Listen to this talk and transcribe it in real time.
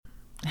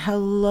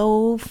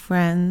Hello,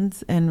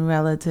 friends and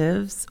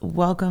relatives.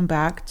 Welcome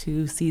back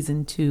to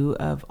season 2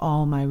 of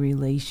All My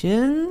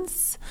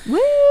Relations.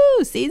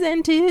 Woo!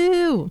 Season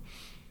 2.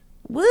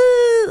 Woo!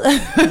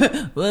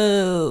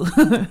 Woo!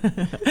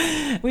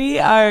 We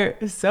are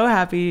so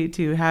happy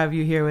to have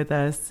you here with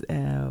us.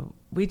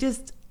 We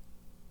just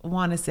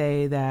want to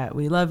say that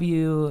we love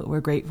you, we're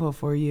grateful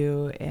for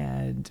you,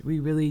 and we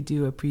really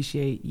do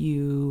appreciate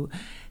you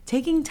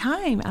taking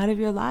time out of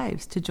your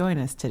lives to join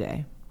us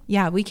today.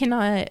 Yeah, we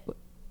cannot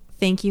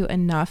thank you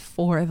enough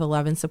for the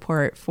love and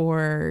support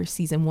for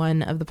season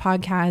 1 of the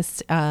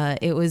podcast.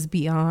 It was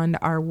beyond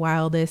our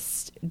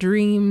wildest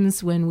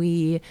dreams when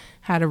we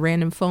had a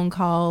random phone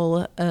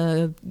call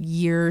a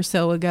year or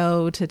so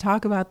ago to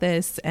talk about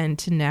this, and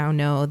to now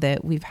know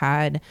that we've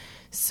had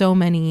so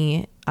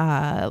many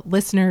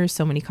listeners,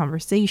 so many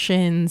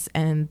conversations,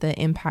 and the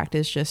impact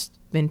has just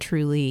been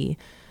truly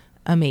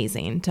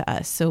amazing to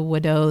us. So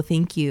Wado,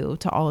 thank you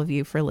to all of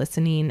you for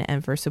listening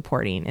and for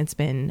supporting. It's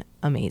been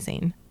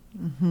amazing.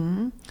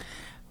 Mm-hmm.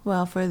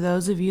 Well, for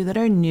those of you that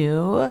are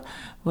new,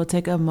 we'll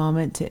take a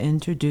moment to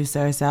introduce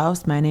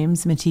ourselves. My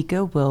name's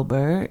Matika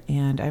Wilbur,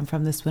 and I'm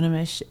from the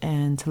Swinomish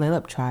and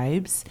Tulalip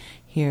tribes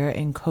here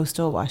in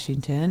coastal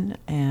Washington,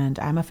 and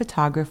I'm a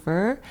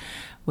photographer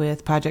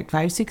with Project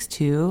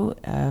 562,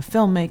 a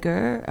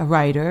filmmaker, a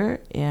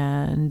writer,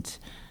 and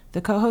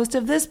the co-host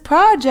of this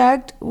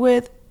project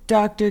with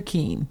Dr.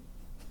 Keene.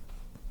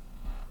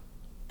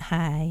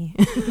 Hi,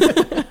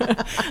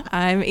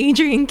 I'm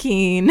Adrienne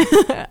Keene.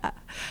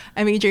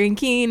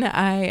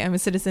 I am a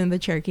citizen of the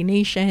Cherokee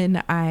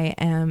Nation. I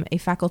am a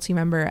faculty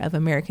member of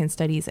American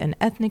Studies and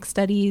Ethnic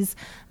Studies.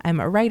 I'm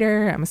a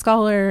writer, I'm a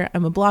scholar,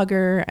 I'm a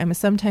blogger, I'm a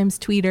sometimes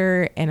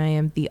tweeter, and I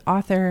am the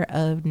author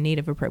of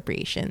Native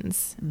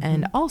Appropriations,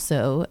 and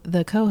also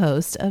the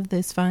co-host of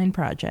this fine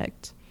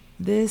project.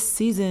 This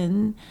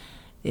season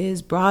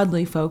is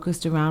broadly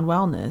focused around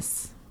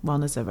wellness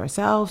of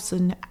ourselves,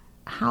 and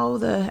how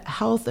the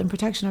health and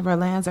protection of our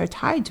lands are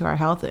tied to our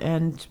health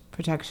and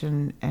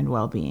protection and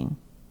well-being.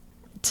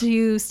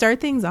 To start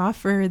things off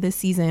for this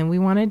season, we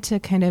wanted to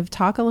kind of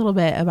talk a little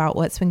bit about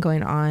what's been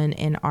going on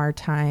in our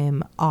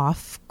time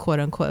off, quote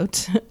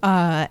unquote,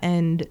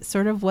 and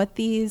sort of what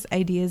these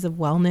ideas of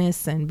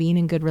wellness and being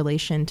in good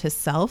relation to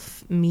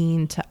self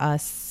mean to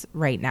us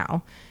right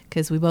now,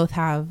 because we both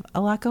have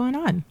a lot going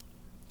on.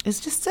 It's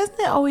just, doesn't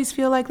it always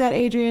feel like that,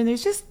 Adrienne?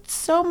 There's just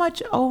so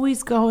much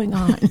always going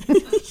on.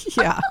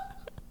 Yeah.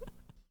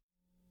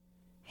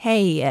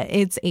 Hey,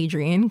 it's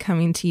Adrienne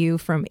coming to you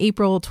from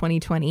April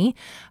 2020.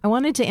 I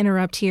wanted to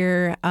interrupt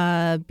here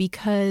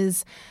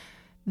because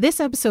this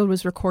episode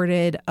was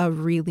recorded a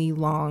really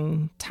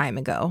long time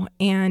ago.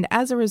 And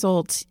as a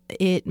result,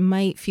 it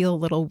might feel a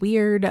little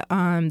weird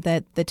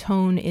that the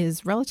tone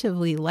is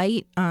relatively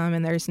light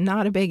and there's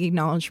not a big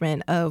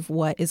acknowledgement of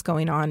what is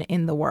going on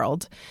in the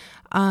world.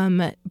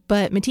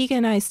 But Matika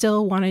and I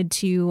still wanted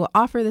to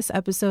offer this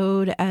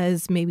episode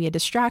as maybe a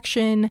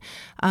distraction.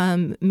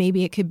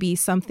 Maybe it could be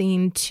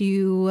something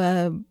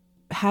to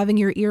have in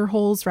your ear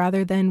holes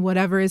rather than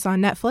whatever is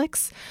on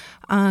Netflix.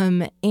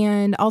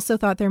 And also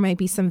thought there might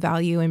be some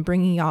value in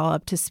bringing y'all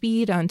up to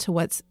speed onto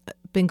what's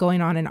been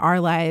going on in our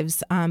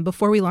lives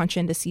before we launch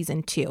into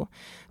season 2.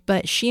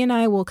 But she and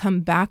I will come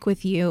back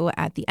with you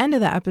at the end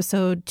of the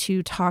episode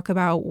to talk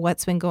about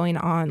what's been going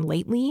on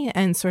lately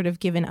and sort of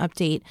give an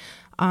update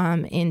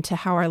into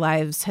how our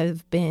lives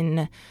have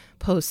been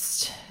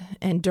post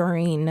and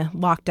during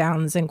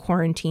lockdowns and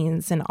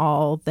quarantines and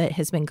all that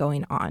has been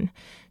going on.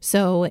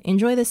 So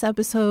enjoy this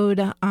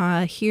episode,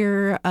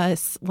 hear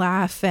us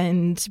laugh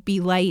and be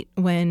light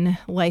when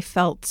life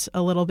felt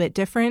a little bit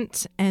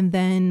different, and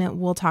then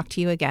we'll talk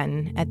to you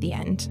again at the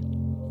end.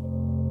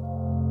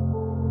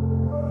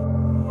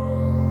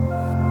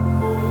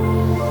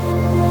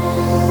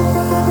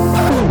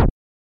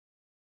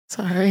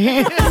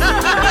 Sorry.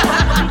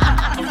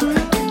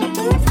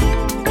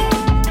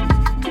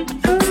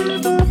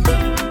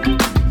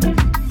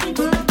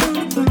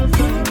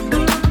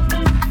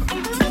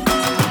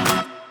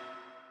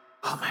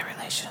 All My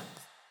Relations.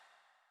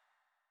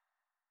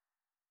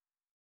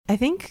 I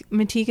think,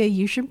 Matika,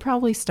 you should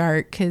probably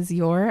start because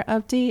your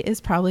update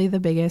is probably the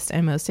biggest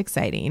and most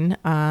exciting.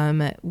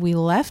 We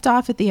left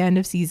off at the end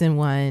of season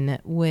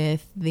 1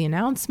 with the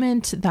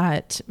announcement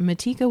that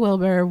Matika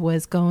Wilbur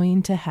was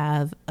going to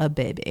have a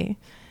baby.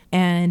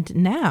 And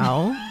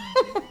now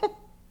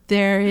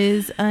there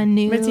is a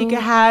new... Matika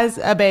has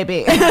a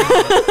baby.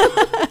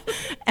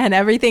 And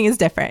everything is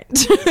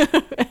different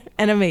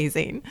and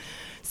amazing.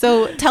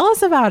 So tell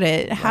us about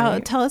it.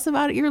 Tell us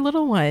about your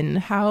little one.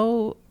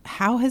 How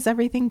has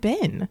everything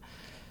been?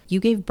 You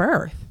gave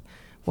birth.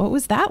 What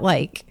was that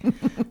like?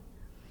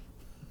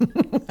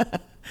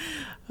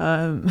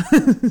 A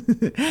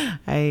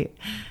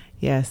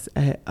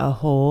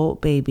whole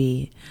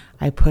baby.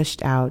 I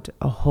pushed out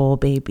a whole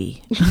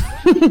baby.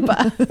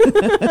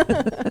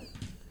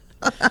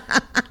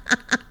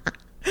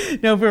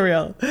 No, for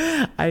real.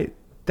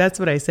 That's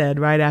what I said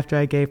right after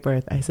I gave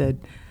birth. I said,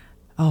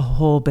 a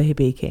whole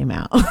baby came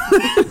out.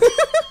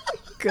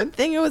 Good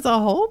thing it was a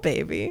whole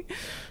baby.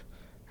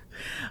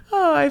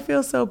 I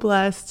feel so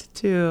blessed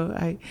too.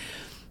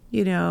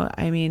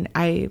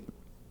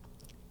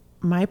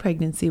 My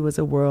pregnancy was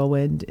a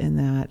whirlwind in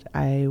that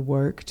I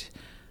worked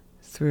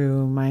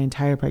through my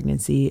entire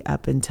pregnancy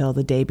up until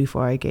the day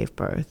before I gave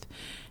birth.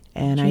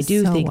 And I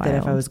do think that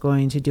if I was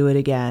going to do it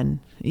again,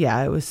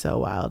 yeah, it was so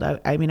wild. I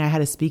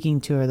had a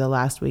speaking tour the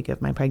last week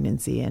of my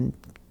pregnancy, and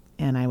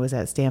I was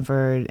at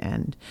Stanford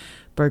and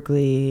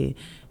Berkeley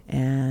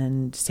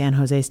and San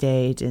Jose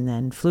State, and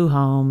then flew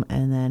home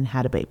and then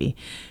had a baby.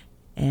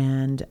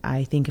 And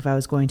I think if I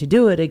was going to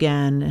do it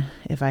again,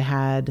 if I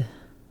had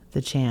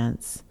the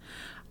chance,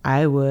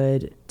 I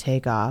would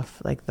take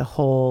off like the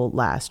whole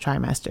last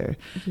trimester,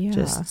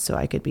 just so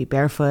I could be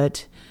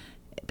barefoot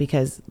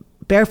because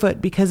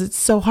it's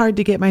so hard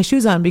to get my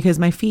shoes on, because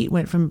my feet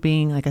went from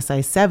being like a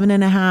size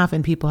 7.5,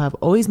 and people have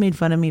always made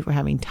fun of me for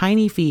having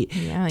tiny feet,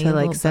 to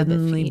like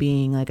suddenly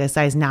being like a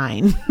size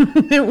 9.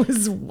 It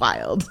was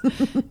wild.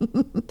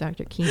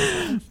 Dr.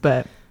 Keen.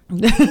 But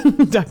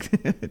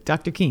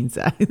Dr. Keen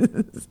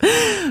size.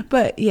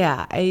 But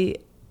yeah,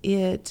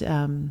 it's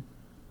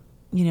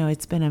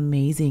been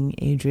amazing,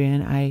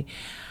 Adrian.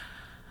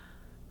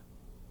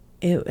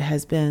 It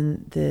has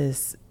been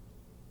this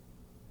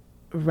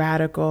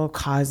radical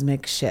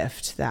cosmic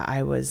shift that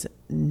I was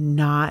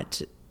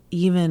not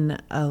even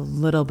a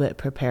little bit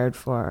prepared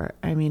for.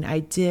 I mean, I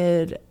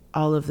did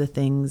all of the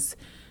things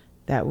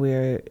that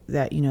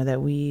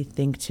we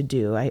think to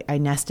do. I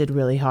nested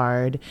really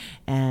hard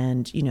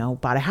and,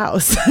 bought a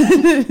house,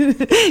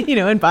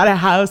 and bought a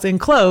house and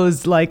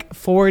closed like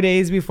 4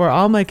 days before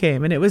Alma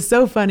came. And it was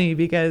so funny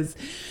because,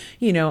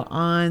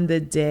 on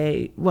the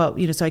day,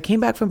 so I came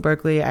back from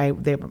Berkeley.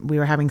 We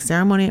were having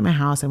ceremony at my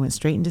house. I went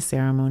straight into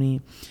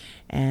ceremony.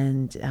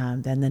 And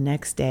then the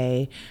next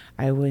day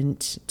I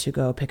went to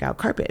go pick out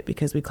carpet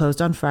because we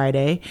closed on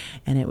Friday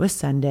and it was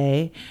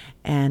Sunday.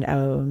 And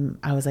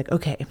I was like,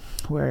 okay,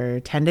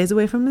 we're 10 days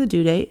away from the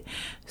due date.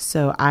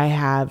 So I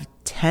have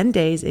 10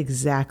 days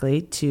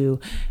exactly to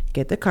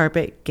get the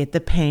carpet, get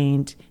the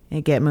paint,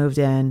 and get moved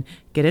in,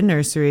 get a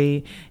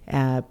nursery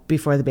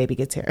before the baby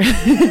gets here.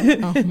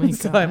 Oh my God.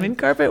 So I'm in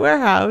Carpet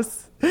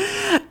Warehouse.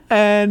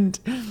 And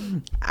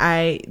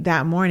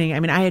that morning,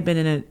 I had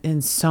been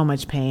in so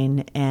much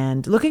pain,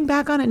 and looking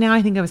back on it now,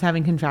 I think I was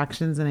having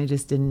contractions and I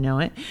just didn't know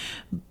it,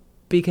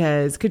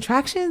 because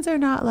contractions are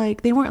not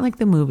they weren't like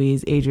the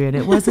movies, Adrian.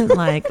 It wasn't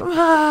like,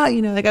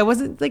 I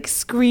wasn't like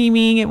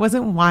screaming. It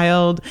wasn't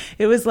wild.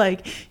 It was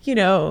like,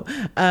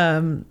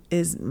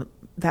 is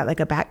that like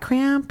a back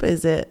cramp?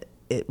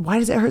 Why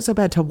does it hurt so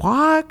bad to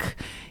walk?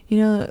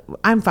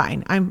 I'm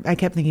fine. I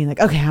kept thinking like,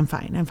 okay, I'm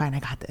fine. I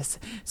got this.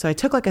 So I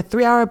took like a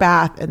 3-hour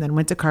bath and then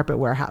went to Carpet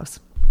Warehouse.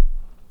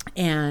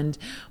 And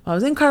while I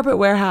was in Carpet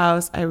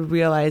Warehouse, I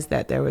realized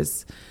that there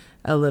was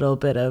a little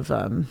bit of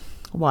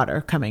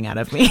water coming out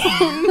of me.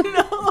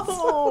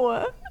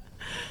 Oh,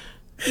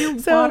 no. Your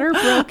water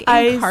broke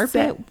in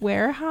Carpet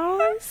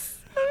Warehouse?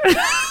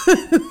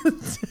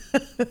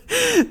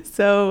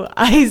 So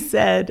I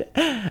said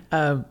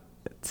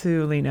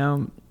to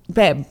Lino,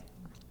 babe,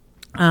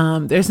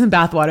 there's some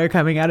bath water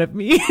coming out of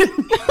me.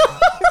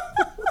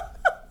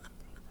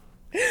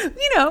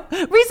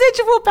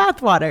 Residual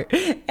bath water.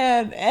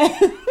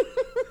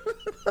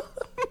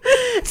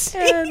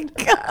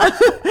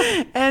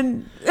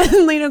 And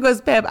Lino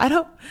goes, babe, I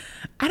don't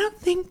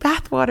think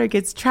bath water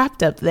gets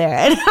trapped up there.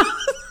 And I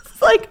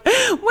was like,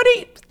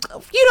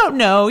 you don't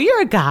know,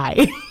 you're a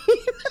guy.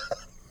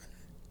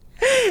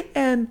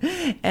 And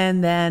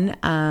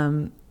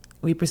then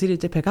we proceeded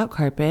to pick out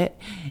carpet,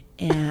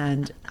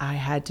 and I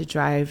had to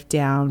drive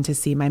down to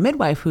see my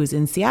midwife, who's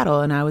in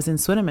Seattle, and I was in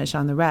Swinomish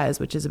on the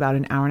res, which is about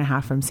an hour and a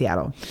half from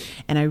Seattle.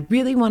 And I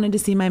really wanted to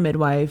see my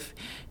midwife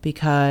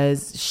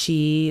because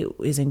she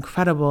is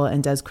incredible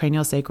and does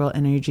craniosacral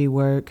energy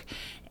work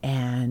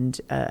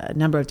and a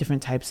number of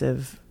different types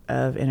of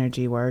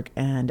energy work.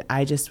 And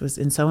I just was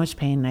in so much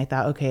pain, and I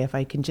thought, okay, if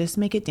I can just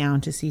make it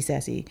down to see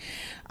Ceci,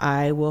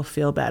 I will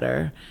feel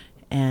better.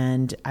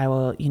 And I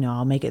will,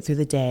 I'll make it through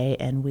the day,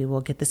 and we will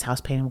get this house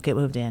painted and we'll get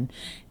moved in.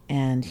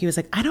 And he was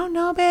like, I don't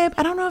know, babe.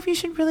 I don't know if you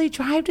should really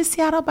drive to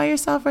Seattle by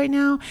yourself right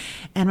now.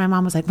 And my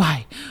mom was like,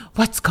 why?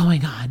 What's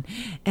going on?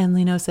 And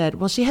Lino said,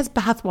 well, she has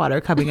bath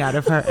water coming out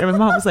of her. And my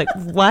mom was like,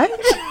 what?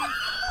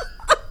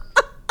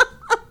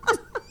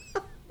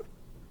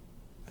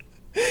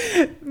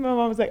 My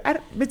mom was like,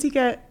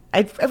 Matika,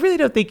 I really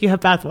don't think you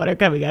have bath water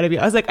coming out of you.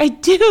 I was like, I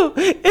do.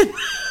 And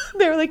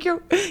they were like,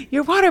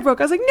 your water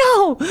broke. I was like,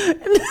 no.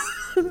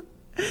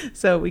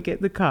 So we get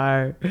in the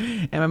car,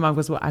 and my mom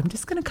goes, well, I'm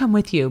just going to come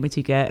with you,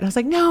 Matika. And I was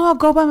like, no, I'll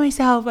go by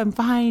myself. I'm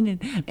fine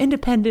and I'm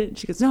independent.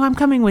 She goes, no, I'm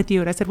coming with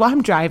you. And I said, well,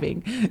 I'm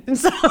driving. And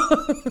so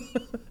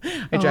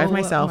I drive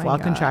myself while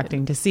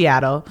contracting to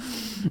Seattle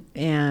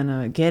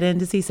and get in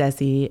to see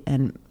Ceci.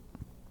 And,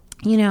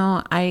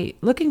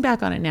 looking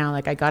back on it now,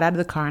 like I got out of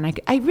the car and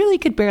I really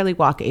could barely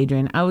walk,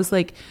 Adrian. I was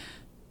like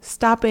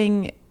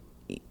stopping,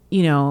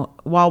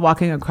 while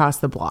walking across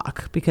the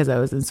block because I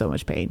was in so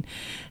much pain.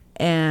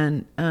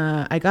 And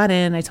I got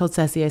in, I told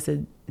Ceci, I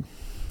said,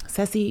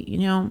 Ceci,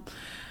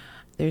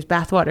 there's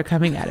bathwater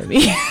coming out of me.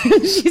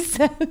 She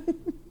said,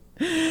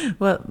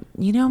 well,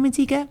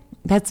 Matika,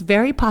 that's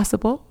very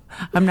possible.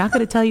 I'm not going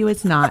to tell you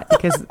it's not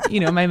because,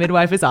 my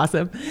midwife is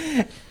awesome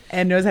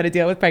and knows how to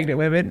deal with pregnant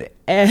women.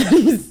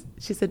 And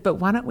she said, but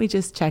why don't we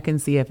just check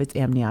and see if it's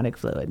amniotic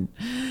fluid?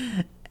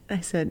 I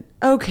said,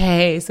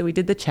 okay. So we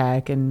did the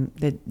check and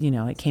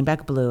it came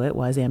back blue. It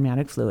was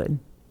amniotic fluid.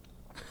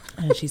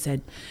 And she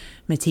said,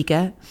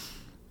 Matika,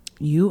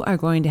 you are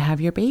going to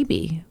have your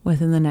baby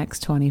within the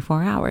next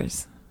 24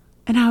 hours.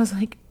 And I was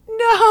like,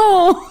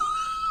 no,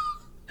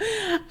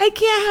 I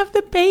can't have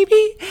the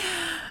baby.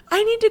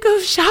 I need to go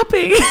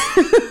shopping.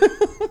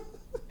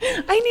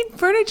 I need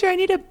furniture. I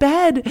need a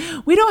bed.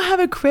 We don't have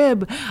a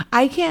crib.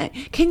 I can't.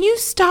 Can you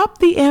stop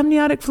the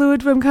amniotic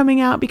fluid from coming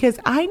out? Because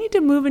I need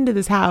to move into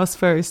this house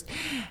first.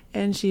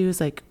 And she was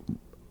like,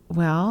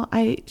 well,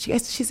 she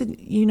said,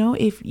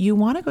 if you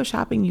want to go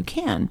shopping, you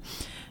can.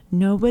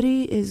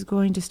 Nobody is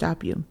going to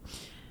stop you.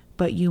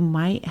 But you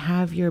might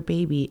have your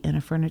baby in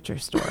a furniture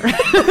store.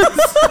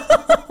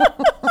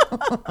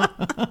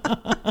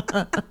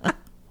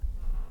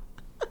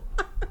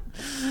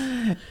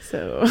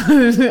 So,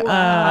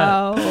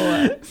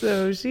 wow.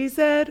 So she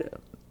said,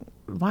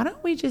 why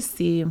don't we just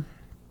see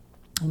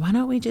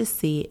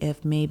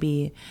if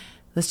maybe,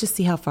 let's just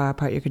see how far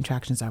apart your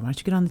contractions are. Why don't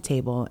you get on the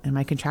table? And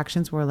my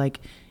contractions were like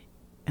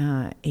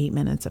 8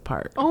 minutes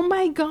apart. Oh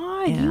my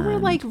God. And you were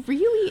like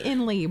really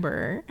in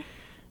labor.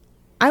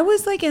 I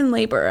was like in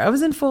labor. I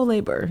was in full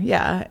labor.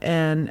 Yeah.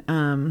 And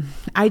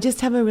I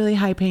just have a really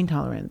high pain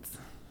tolerance,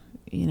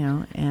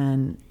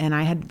 and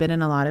I had been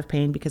in a lot of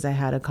pain because I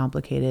had a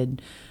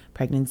complicated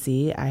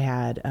pregnancy. I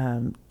had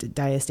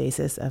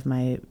diastasis of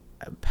my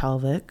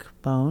pelvic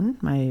bone,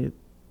 my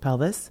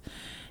pelvis.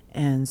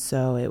 And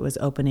so it was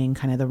opening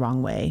kind of the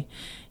wrong way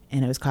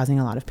and it was causing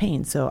a lot of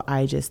pain. So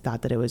I just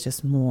thought that it was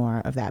just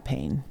more of that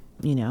pain,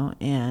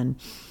 and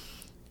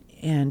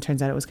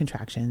turns out it was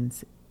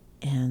contractions.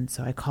 And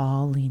so I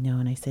call Lino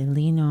and I say,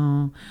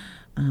 Lino,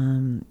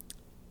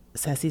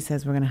 Ceci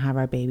says we're going to have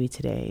our baby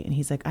today. And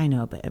he's like, I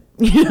know, babe.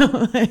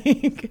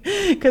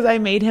 Because I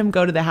made him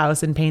go to the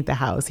house and paint the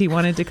house. He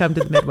wanted to come to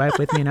the midwife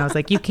with me. And I was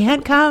like, you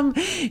can't come.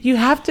 You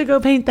have to go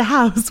paint the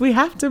house. We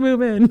have to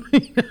move in.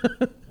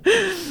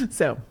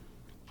 So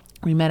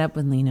we met up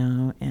with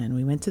Lino and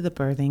we went to the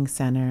birthing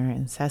center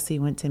and Ceci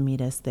went to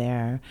meet us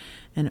there.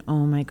 And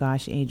oh my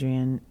gosh,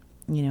 Adrienne,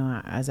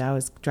 as I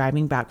was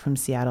driving back from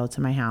Seattle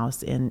to my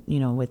house and,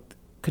 with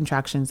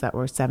contractions that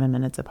were 7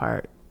 minutes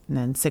apart and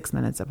then 6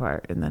 minutes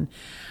apart. And then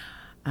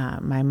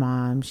my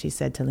mom, she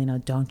said to Lino,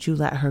 don't you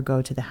let her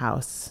go to the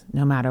house.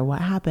 No matter what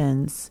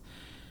happens,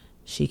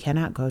 she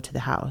cannot go to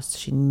the house.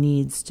 She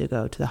needs to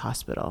go to the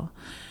hospital.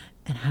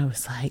 And I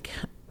was like,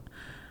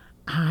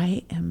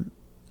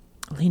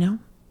 Lino,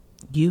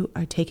 you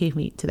are taking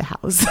me to the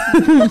house.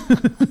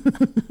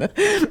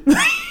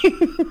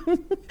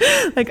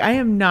 Like, I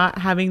am not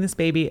having this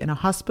baby in a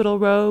hospital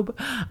robe.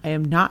 I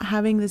am not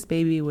having this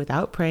baby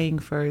without praying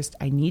first.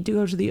 I need to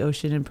go to the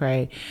ocean and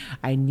pray.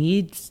 I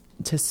need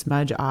to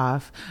smudge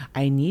off.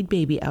 I need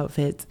baby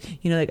outfits.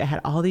 I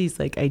had all these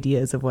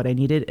ideas of what I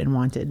needed and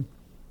wanted.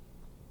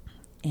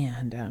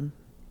 And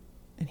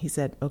he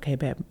said, okay,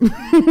 babe,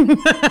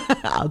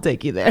 I'll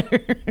take you there.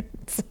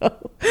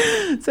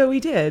 So we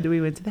did. We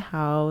went to the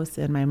house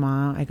and my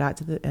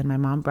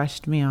mom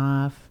brushed me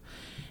off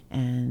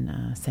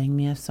and sang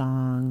me a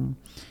song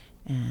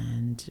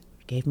and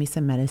gave me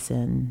some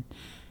medicine.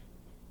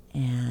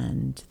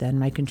 And then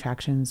my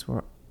contractions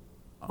were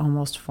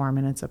almost 4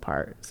 minutes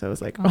apart. So I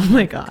was like, oh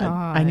my God,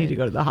 I need to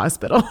go to the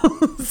hospital.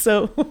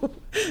 So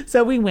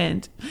we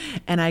went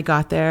and I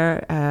got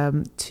there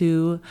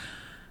to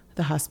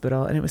the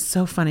hospital. And it was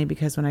so funny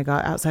because when I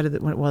got outside of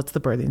it's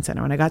the birthing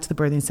center. When I got to the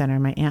birthing center,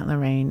 my Aunt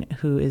Lorraine,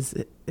 who is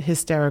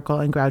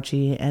hysterical and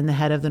grouchy and the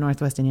head of the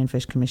Northwest Indian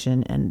Fish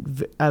Commission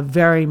and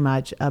very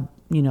much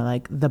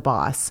the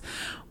boss,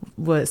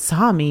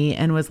 saw me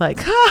and was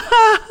like, ha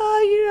ha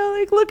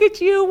ha, look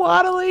at you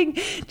waddling.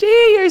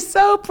 Gee, you're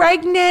so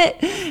pregnant.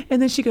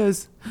 And then she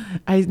goes,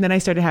 then I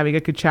started having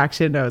a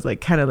contraction. I was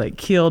kind of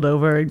keeled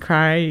over and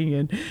crying.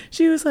 And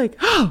she was like,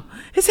 oh,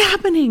 it's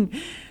happening.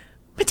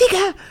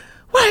 Matika,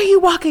 why are you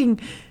walking?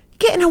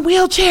 Get in a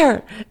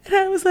wheelchair. And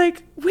I was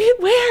like,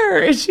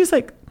 where? And she's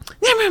like,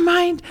 never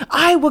mind.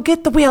 I will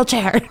get the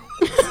wheelchair.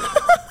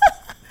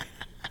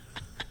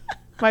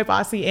 My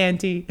bossy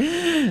auntie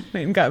went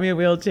and got me a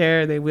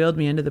wheelchair. They wheeled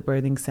me into the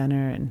birthing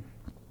center and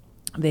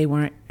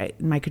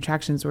my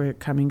contractions were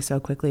coming so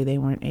quickly. They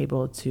weren't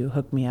able to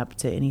hook me up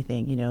to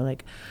anything,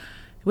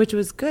 which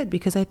was good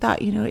because I thought,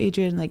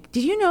 Adrienne,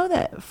 did you know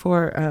that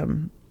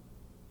for,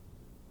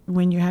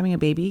 when you're having a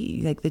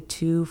baby, the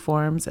 2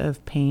 forms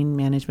of pain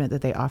management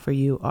that they offer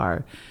you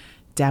are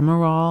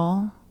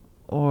Demerol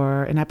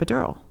or an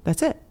epidural.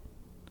 That's it.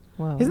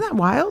 Whoa. Isn't that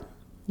wild?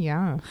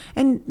 Yeah.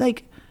 And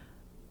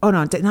or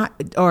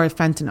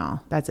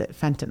fentanyl. That's it.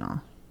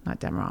 Fentanyl, not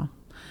Demerol.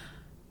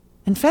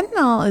 And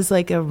fentanyl is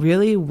a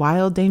really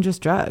wild, dangerous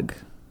drug.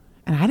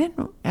 And I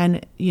didn't,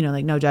 and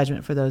like no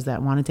judgment for those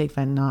that want to take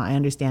fentanyl. I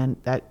understand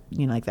that,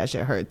 like that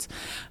shit hurts,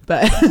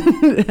 but,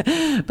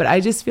 but I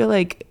just feel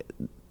like,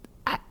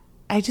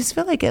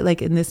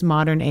 like in this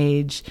modern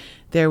age,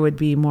 there would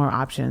be more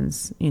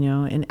options,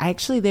 and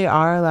actually they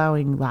are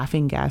allowing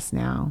laughing gas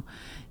now,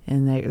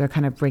 and they're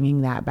kind of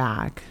bringing that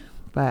back.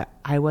 But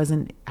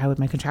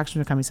my contractions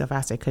were coming so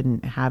fast, I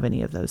couldn't have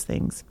any of those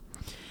things.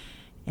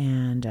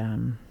 And,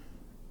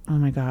 oh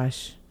my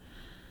gosh,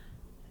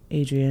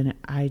 Adrian,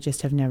 I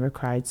just have never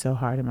cried so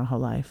hard in my whole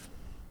life.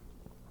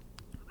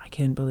 I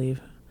couldn't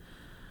believe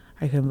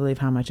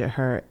how much it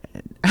hurt.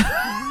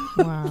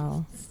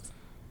 Wow.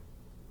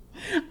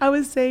 I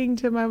was saying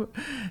to my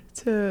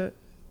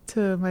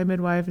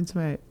midwife and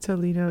to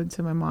Lena and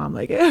to my mom,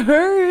 like, it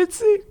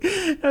hurts.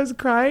 I was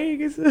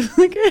crying. It's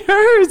like, it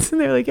hurts. And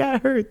they're like, yeah,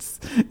 it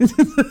hurts.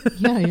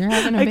 Yeah, you're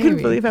having a baby. I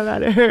couldn't believe how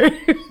bad it hurt.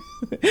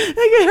 Like,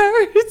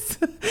 it hurts.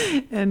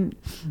 And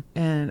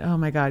oh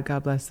my God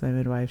bless my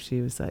midwife. She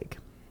was like,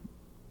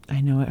 I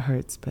know it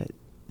hurts,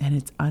 and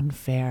it's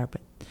unfair,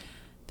 but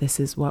this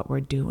is what we're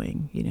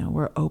doing.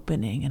 We're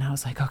opening. And I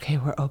was like, okay,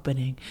 we're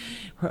opening.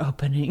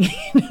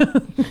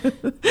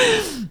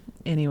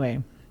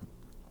 Anyway,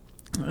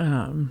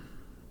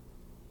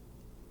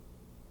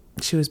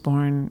 she was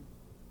born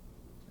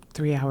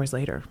 3 hours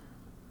later.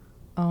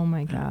 Oh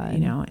my God.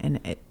 And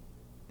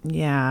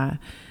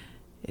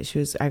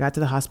I got to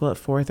the hospital at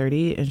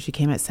 4:30 and she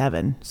came at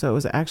 7. So it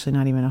was actually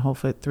not even a whole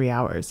 3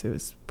 hours. It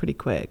was pretty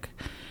quick.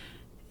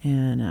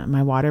 And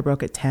my water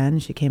broke at 10.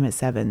 She came at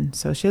 7.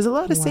 So she has a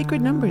lot of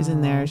sacred numbers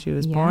in there. She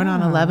was born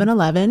on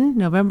 11/11,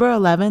 November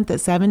 11th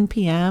at 7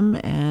 p.m.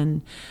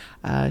 And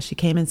she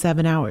came in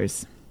 7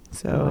 hours.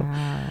 So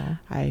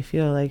I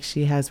feel like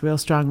she has real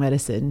strong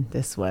medicine,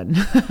 this one.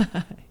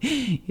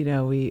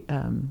 We,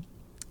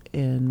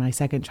 in my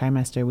second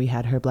trimester, we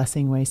had her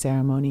blessing way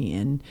ceremony,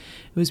 and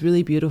it was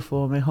really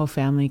beautiful. My whole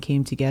family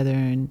came together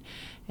and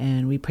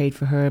we prayed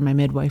for her. My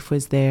midwife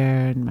was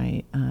there,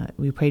 and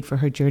we prayed for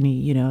her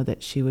journey,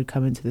 that she would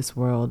come into this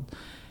world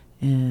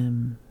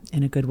in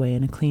a good way,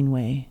 in a clean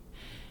way.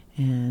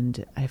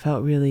 And I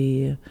felt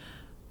really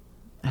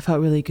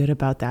good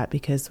about that,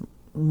 because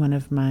one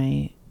of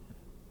my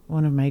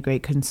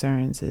great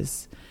concerns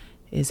is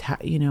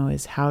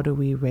how do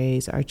we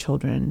raise our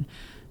children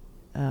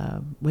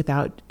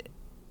without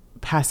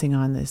passing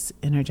on this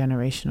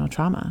intergenerational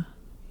trauma?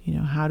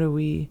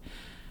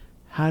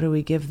 How do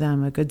we give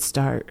them a good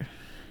start?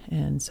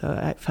 And so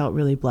I felt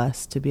really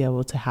blessed to be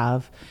able to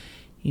have,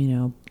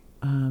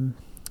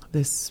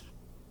 this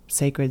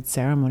sacred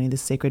ceremony,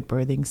 this sacred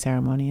birthing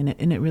ceremony,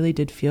 and it really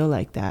did feel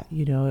like that,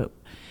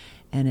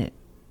 and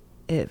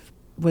it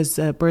was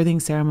a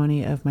birthing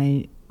ceremony of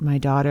my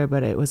daughter,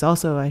 but it was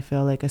also, I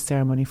feel like, a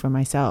ceremony for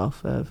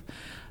myself of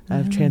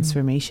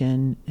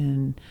transformation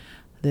and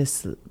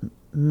this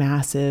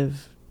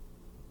massive,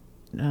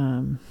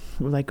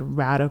 like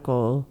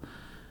radical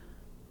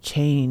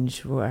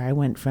change, where I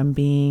went from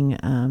being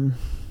a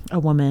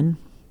woman,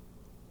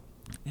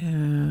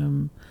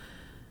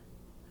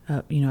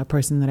 a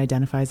person that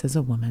identifies as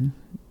a woman,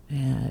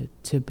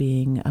 to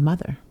being a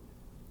mother.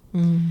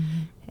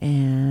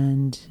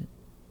 And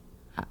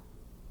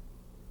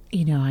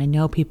I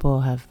know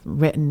people have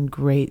written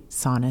great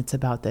sonnets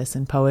about this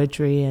in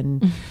poetry,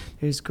 and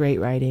there's great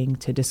writing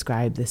to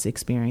describe this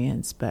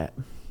experience, but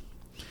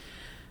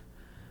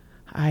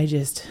I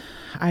just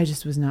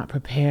was not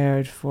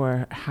prepared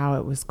for how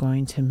it was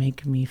going to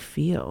make me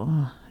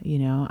feel.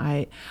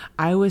 I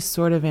was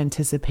sort of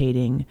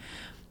anticipating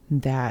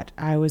that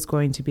I was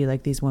going to be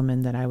like these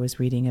women that I was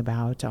reading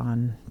about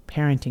on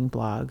parenting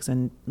blogs,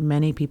 and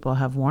many people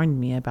have warned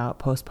me about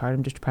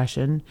postpartum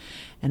depression,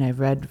 and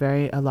I've read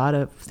a lot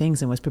of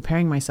things and was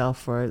preparing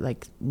myself for,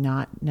 like,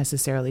 not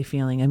necessarily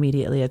feeling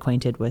immediately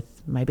acquainted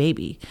with my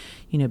baby,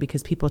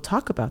 because people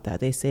talk about that.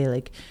 They say,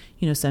 like,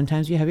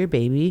 sometimes you have your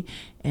baby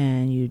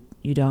and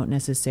you don't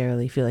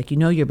necessarily feel like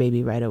your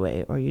baby right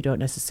away, or you don't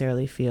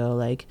necessarily feel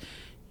like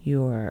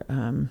you're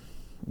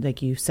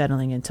like you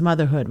settling into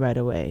motherhood right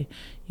away.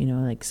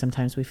 Like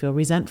sometimes we feel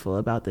resentful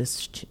about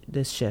this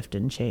shift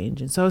and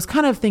change. And so I was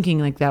kind of thinking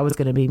like that was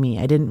going to be me.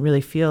 I didn't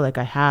really feel like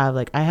I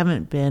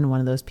haven't been one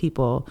of those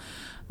people.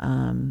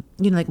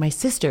 Like my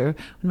sister,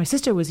 when my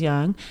sister was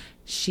young,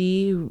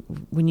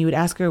 when you would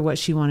ask her what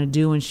she wanted to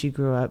do when she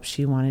grew up,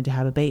 she wanted to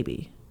have a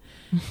baby.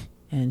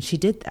 And she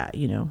did that,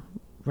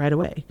 right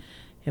away.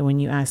 And when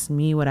you asked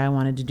me what I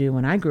wanted to do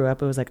when I grew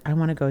up, it was like, I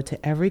want to go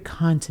to every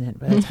continent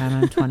by the time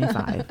I'm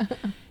 25.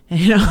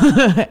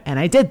 And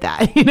I did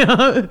that,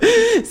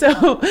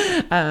 So,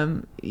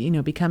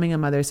 becoming a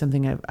mother is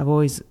something I've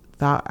always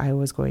thought I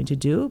was going to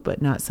do,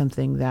 but not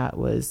something that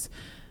was,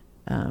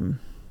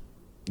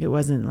 it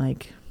wasn't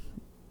like,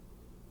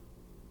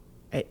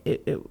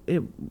 it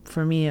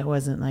for me, it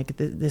wasn't like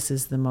this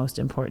is the most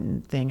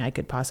important thing I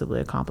could possibly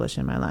accomplish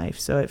in my life.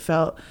 So it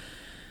felt,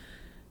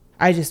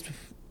 I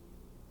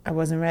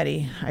wasn't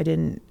ready.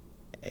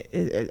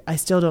 I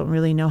still don't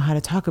really know how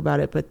to talk about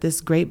it, but this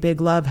great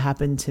big love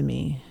happened to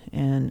me.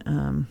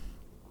 And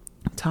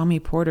Tommy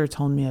Porter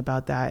told me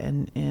about that,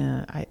 and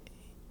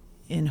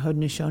in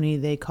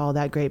Haudenosaunee, they call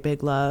that great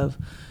big love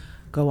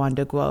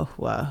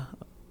Gowanda,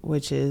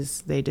 which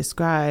is, they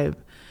describe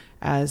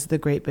as the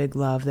great big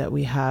love that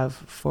we have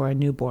for a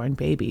newborn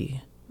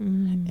baby.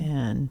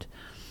 And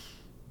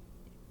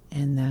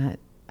that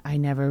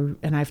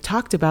I've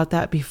talked about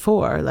that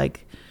before,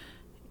 like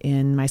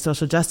in my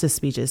social justice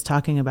speeches,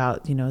 talking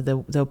about,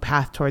 the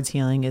path towards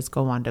healing is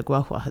Gowanda,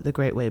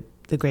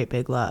 the great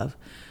big love.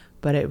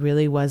 But it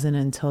really wasn't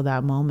until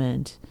that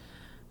moment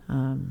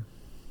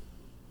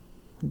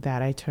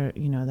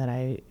that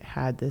I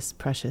had this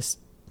precious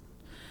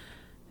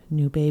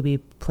new baby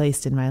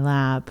placed in my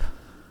lap,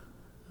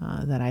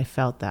 that I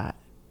felt that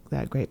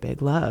great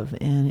big love,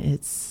 and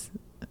it's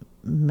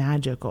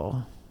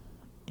magical.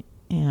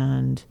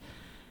 And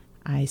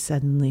I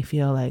suddenly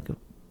feel like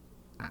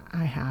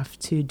I have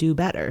to do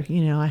better.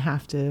 I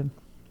have to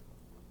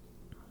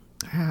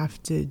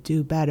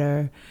do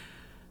better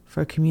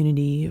for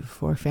community,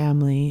 for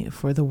family,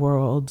 for the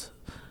world,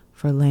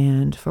 for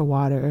land, for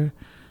water,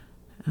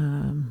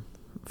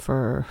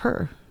 for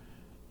her.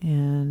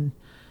 And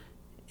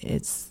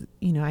it's,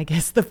 I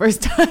guess the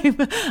first time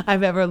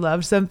I've ever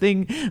loved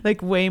something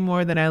like way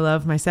more than I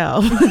love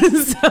myself.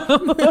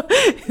 So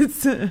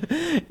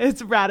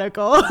it's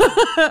radical.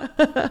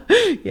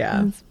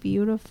 Yeah. It's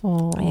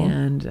beautiful.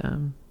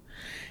 And,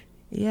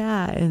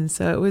 and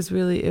so it was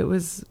really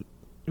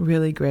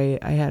great.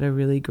 I had a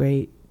really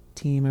great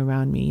team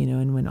around me,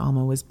 and when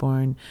Alma was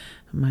born,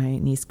 my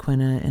niece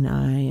Quinna and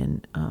I,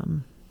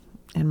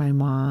 and my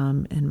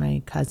mom and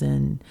my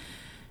cousin,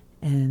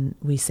 and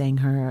we sang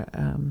her,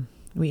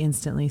 we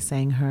instantly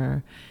sang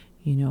her,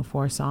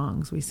 4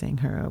 songs. We sang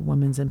her a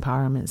women's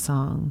empowerment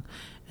song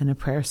and a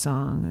prayer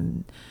song,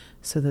 and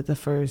so that the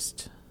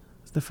first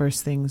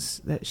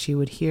things that she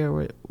would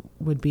hear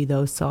would be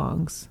those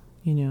songs,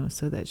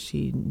 so that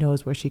she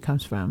knows where she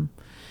comes from.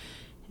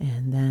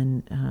 And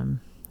then,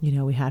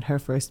 we had her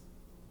first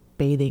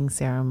bathing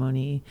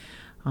ceremony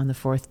on the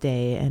 4th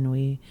day, and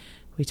we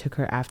took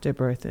her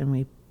afterbirth and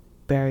we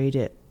buried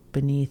it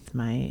beneath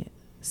my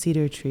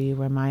cedar tree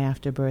where my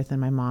afterbirth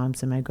and my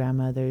mom's and my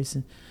grandmother's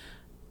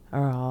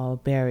are all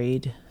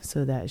buried,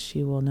 so that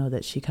she will know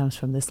that she comes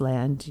from this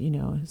land,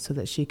 so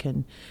that she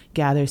can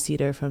gather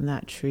cedar from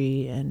that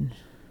tree and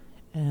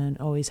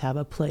always have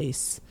a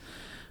place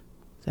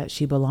that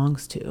she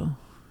belongs to.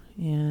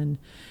 And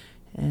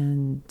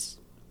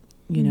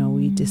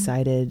we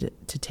decided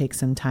to take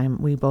some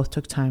time. We both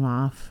took time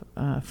off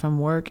from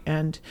work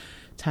and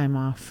time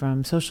off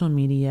from social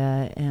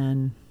media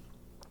and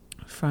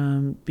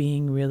from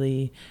being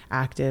really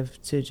active,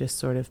 to just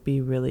sort of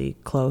be really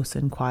close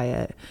and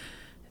quiet,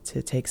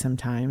 to take some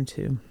time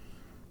to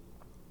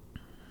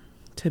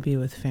be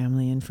with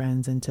family and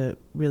friends and to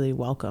really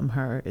welcome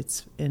her.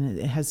 It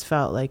has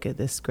felt like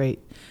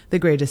the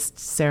greatest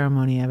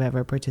ceremony I've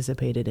ever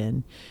participated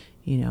in,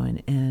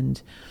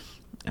 and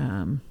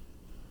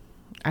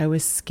I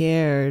was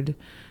scared,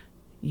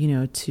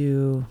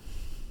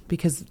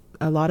 because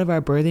a lot of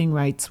our birthing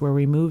rights were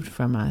removed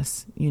from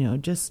us,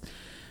 just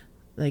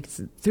like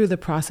through the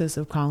process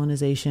of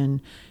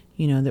colonization,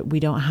 that we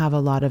don't have a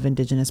lot of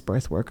indigenous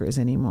birth workers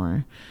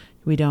anymore.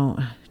 We don't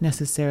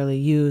necessarily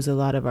use a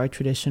lot of our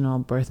traditional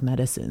birth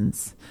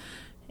medicines,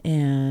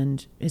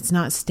 and it's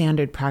not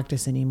standard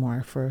practice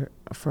anymore for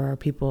our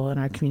people in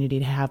our community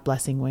to have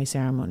blessing way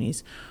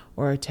ceremonies,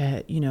 or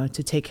to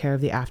take care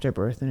of the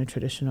afterbirth in a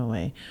traditional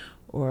way,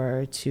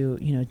 or to,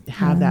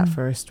 have that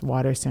first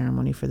water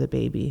ceremony for the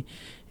baby.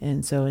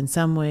 And so in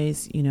some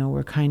ways,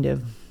 we're kind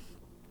of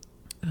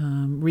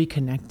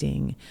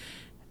reconnecting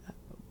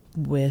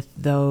with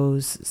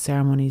those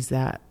ceremonies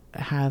that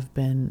have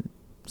been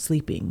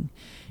sleeping.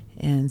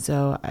 And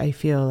so I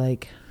feel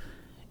like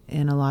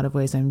in a lot of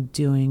ways I'm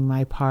doing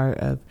my part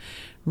of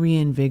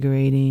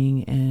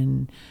reinvigorating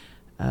and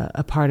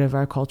a part of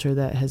our culture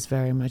that has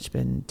very much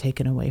been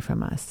taken away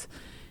from us.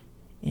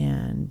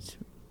 And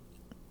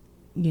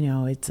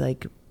it's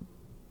like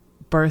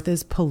birth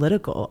is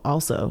political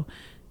also,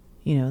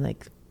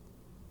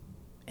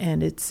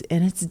 and it's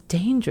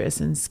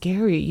dangerous and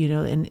scary,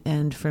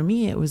 and for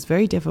me it was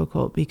very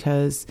difficult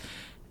because,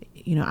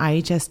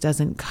 IHS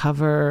doesn't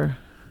cover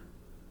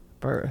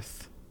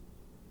birth,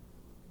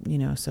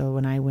 so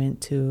when I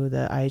went to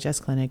the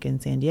IHS clinic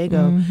in San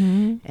Diego,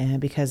 and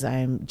because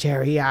I'm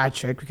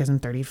geriatric, because I'm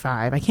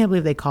 35, I can't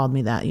believe they called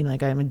me that,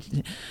 like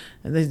the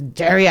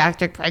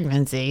geriatric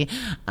pregnancy,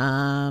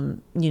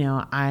 I'm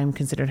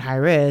considered high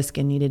risk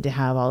and needed to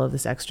have all of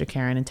this extra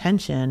care and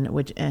attention,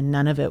 and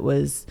none of it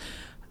was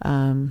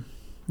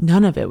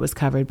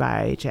covered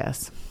by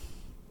IHS.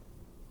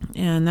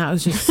 And that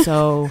was just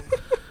so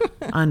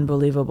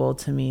unbelievable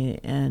to me.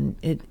 And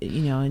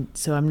and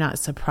so I'm not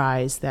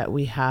surprised that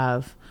we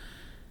have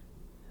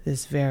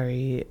this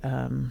very,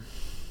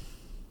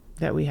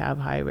 that we have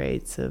high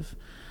rates of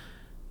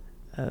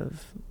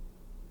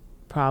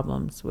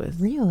problems with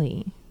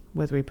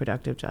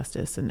reproductive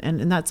justice.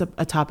 And that's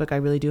a topic I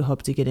really do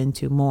hope to get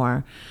into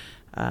more,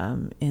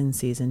 in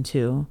season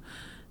 2.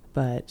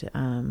 But,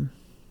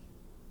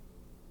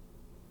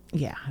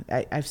 yeah,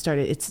 I've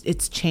started,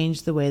 it's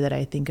changed the way that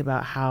I think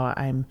about how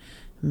I'm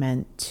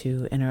meant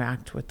to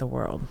interact with the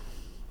world.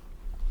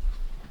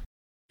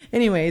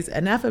 Anyways,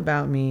 enough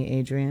about me,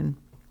 Adrienne.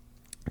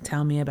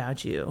 Tell me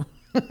about you.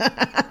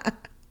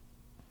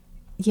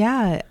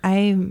 Yeah,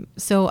 I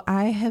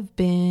have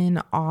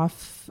been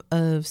off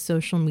of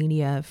social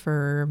media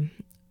for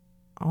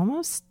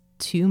almost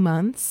 2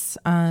 months.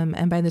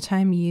 And by the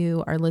time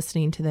you are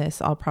listening to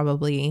this, I'll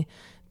probably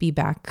be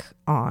back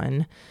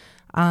on.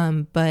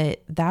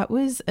 But that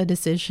was a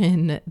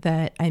decision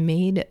that I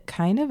made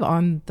kind of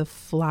on the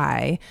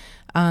fly.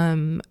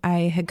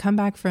 I had come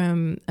back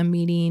from a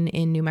meeting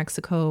in New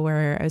Mexico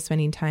where I was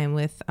spending time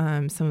with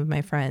some of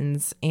my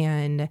friends,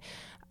 and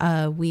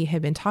we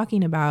had been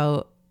talking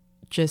about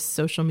just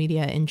social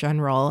media in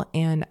general.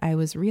 And I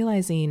was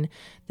realizing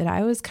that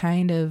I was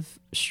kind of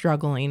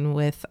struggling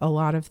with a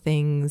lot of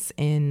things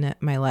in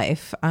my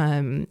life.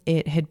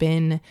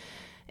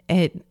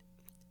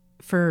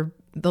 For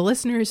the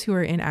listeners who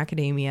are in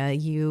academia,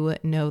 you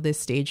know this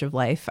stage of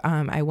life.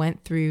 I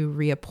went through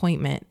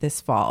reappointment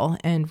this fall,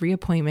 and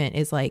reappointment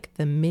is like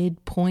the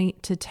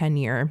midpoint to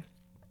tenure.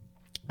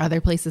 Other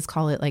places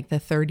call it like the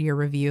third year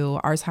review.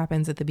 Ours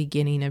happens at the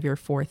beginning of your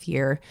fourth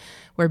year,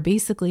 where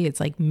basically it's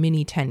like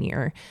mini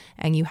tenure,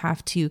 and you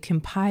have to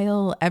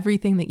compile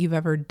everything that you've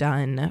ever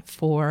done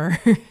for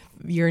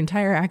your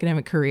entire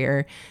academic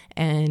career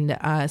and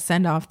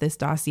send off this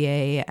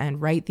dossier and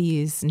write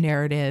these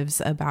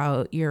narratives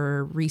about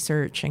your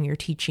research and your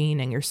teaching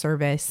and your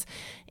service.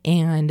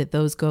 And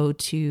those go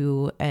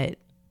to, at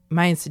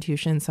my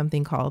institution,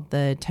 something called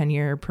the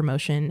Tenure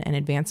Promotion and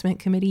Advancement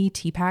Committee,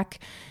 TPAC.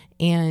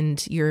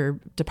 And your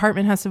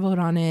department has to vote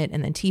on it,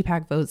 and then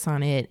TPAC votes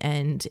on it.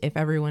 And if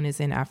everyone is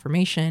in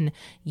affirmation,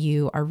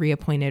 you are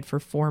reappointed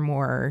for 4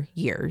 more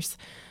years.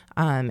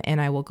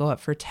 And I will go up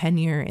for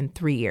tenure in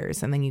 3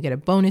 years. And then you get a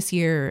bonus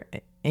year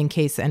in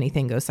case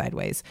anything goes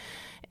sideways.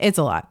 It's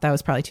a lot. That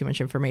was probably too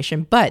much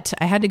information, but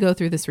I had to go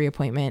through this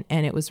reappointment,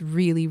 and it was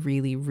really,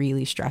 really,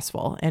 really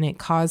stressful. And it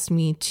caused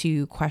me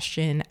to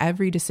question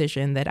every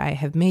decision that I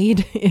have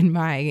made in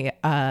my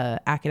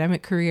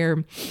academic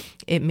career.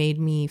 It made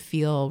me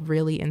feel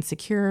really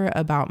insecure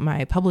about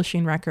my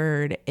publishing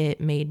record.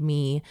 It made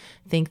me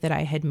think that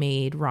I had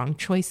made wrong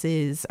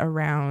choices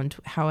around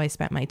how I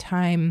spent my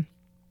time.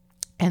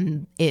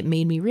 And it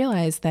made me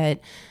realize that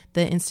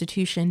the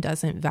institution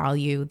doesn't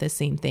value the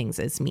same things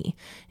as me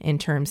in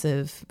terms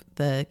of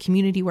the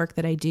community work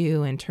that I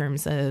do, in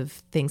terms of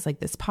things like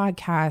this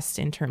podcast,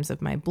 in terms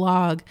of my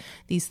blog.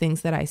 These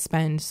things that I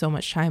spend so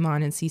much time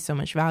on and see so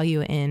much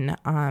value in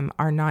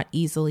are not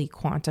easily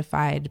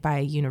quantified by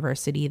a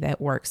university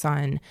that works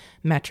on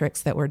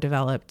metrics that were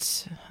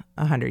developed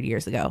 100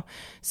 years ago.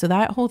 So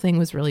that whole thing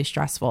was really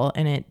stressful,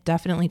 and it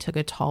definitely took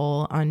a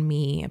toll on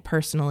me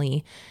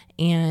personally.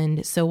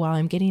 And so while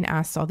I'm getting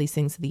asked all these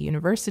things at the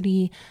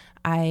university,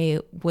 I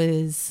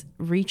was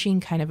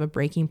reaching kind of a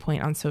breaking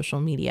point on social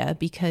media,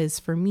 because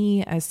for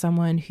me, as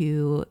someone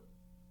who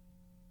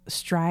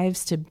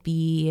strives to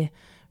be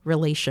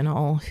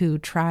relational, who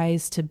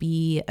tries to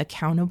be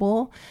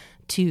accountable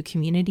to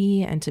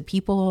community and to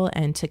people,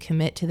 and to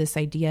commit to this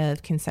idea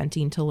of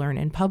consenting to learn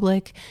in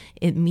public,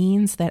 it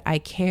means that I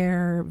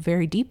care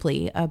very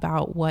deeply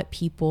about what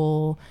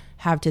people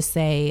have to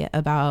say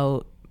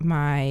about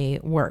my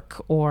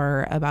work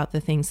or about the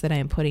things that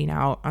I'm putting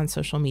out on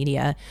social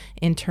media,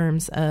 in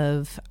terms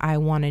of I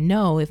want to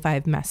know if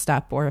I've messed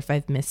up or if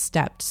I've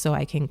misstepped so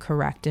I can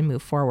correct and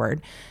move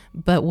forward.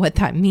 But what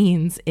that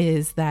means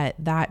is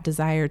that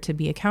desire to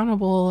be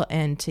accountable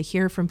and to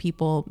hear from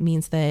people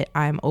means that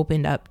I'm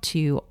opened up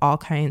to all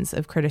kinds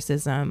of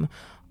criticism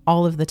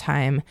all of the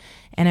time.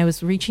 And I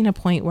was reaching a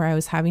point where I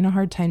was having a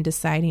hard time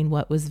deciding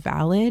what was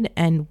valid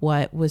and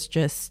what was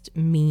just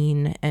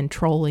mean and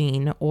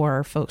trolling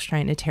or folks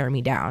trying to tear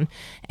me down.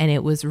 And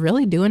it was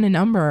really doing a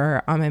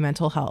number on my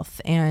mental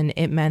health. And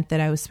it meant that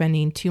I was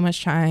spending too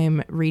much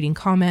time reading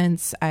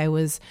comments. I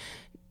was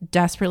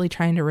desperately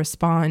trying to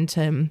respond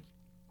to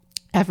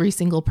every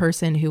single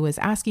person who was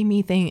asking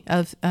me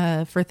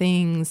for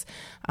things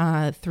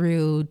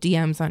through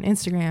DMs on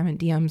Instagram and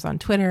DMs on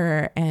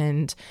Twitter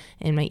and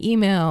in my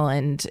email.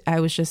 And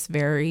I was just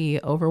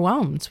very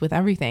overwhelmed with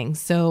everything.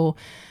 So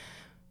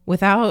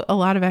without a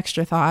lot of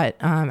extra thought,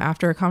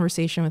 after a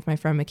conversation with my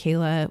friend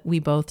Michaela, we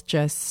both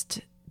just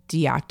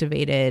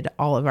deactivated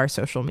all of our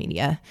social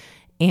media.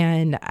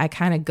 And I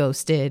kind of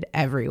ghosted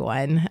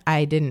everyone.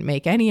 I didn't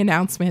make any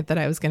announcement that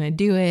I was going to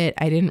do it.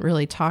 I didn't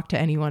really talk to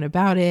anyone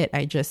about it.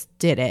 I just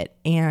did it.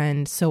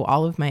 And so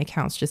all of my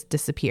accounts just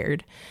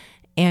disappeared.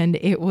 And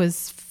it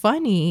was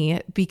funny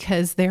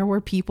because there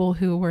were people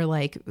who were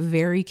like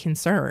very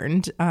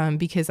concerned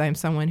because I'm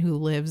someone who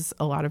lives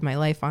a lot of my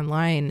life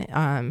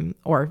online,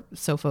 or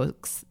so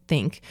folks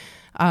think.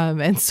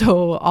 And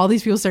so all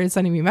these people started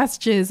sending me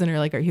messages and are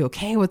like, "Are you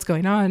okay? What's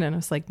going on?" And I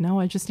was like, "No,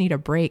 I just need a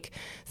break."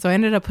 So I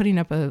ended up putting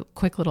up a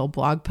quick little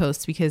blog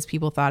post because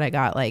people thought I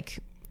got like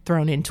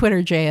thrown in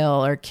Twitter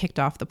jail or kicked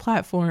off the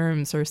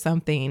platforms or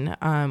something,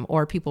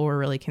 or people were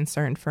really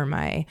concerned for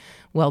my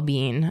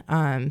well-being.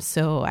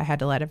 So I had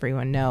to let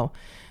everyone know.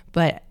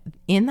 But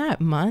in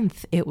that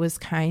month, it was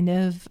kind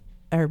of,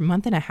 or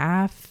month and a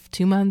half,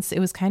 2 months, it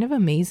was kind of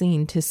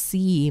amazing to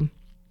see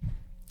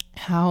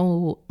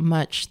how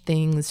much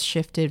things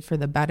shifted for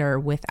the better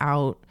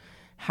without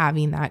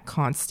having that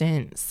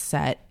constant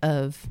set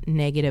of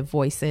negative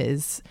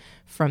voices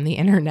from the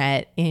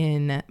internet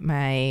in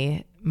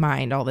my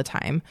mind all the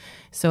time.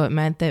 So it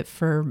meant that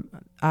for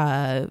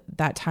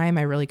that time,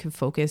 I really could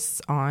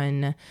focus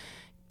on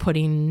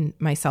putting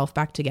myself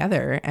back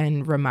together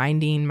and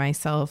reminding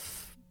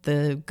myself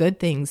the good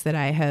things that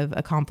I have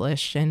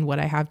accomplished and what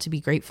I have to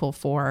be grateful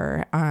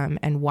for,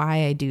 and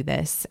why I do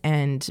this,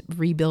 and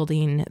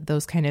rebuilding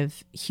those kind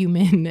of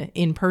human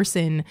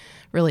in-person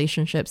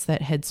relationships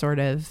that had sort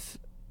of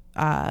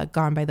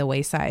gone by the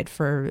wayside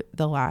for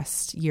the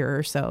last year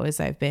or so as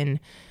I've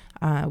been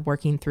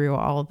working through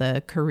all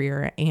the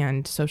career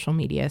and social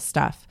media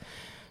stuff.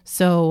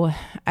 So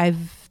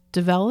I've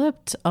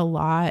developed a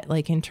lot,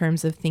 like in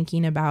terms of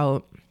thinking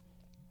about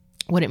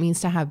what it means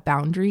to have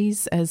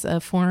boundaries as a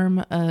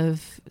form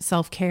of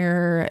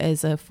self-care,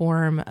 as a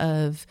form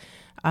of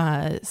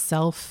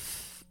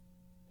self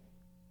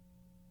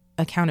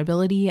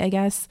accountability, I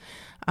guess,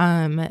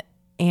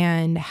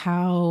 and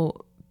how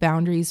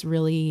boundaries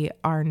really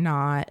are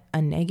not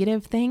a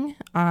negative thing.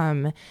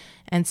 And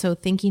so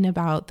thinking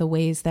about the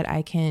ways that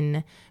I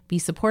can be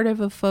supportive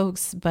of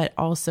folks, but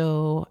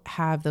also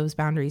have those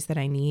boundaries that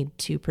I need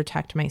to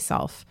protect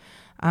myself.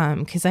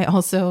 Because I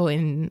also,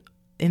 in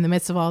the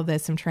midst of all of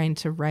this, I'm trying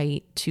to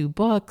write 2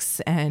 books,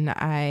 and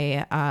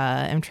I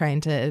am trying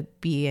to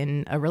be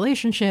in a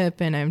relationship,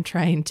 and I'm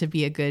trying to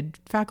be a good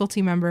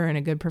faculty member and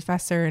a good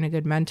professor and a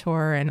good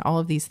mentor and all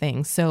of these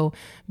things. So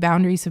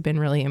boundaries have been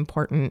really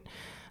important.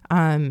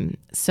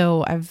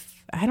 So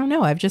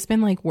I've just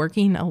been like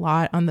working a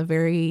lot on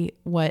the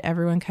what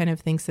everyone kind of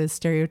thinks is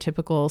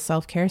stereotypical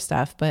self-care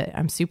stuff, but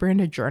I'm super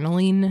into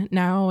journaling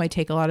now. I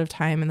take a lot of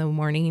time in the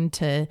morning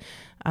to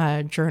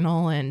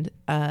journal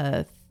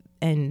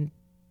and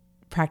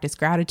practice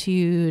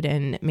gratitude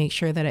and make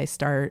sure that I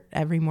start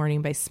every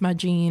morning by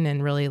smudging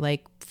and really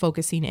like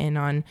focusing in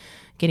on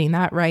getting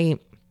that right.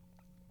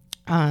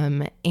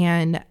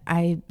 And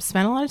I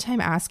spent a lot of time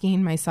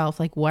asking myself,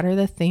 like, what are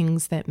the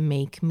things that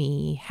make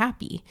me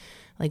happy?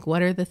 Like,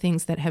 what are the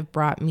things that have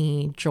brought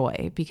me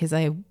joy? Because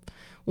I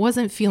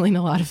wasn't feeling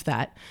a lot of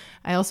that.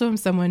 I also am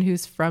someone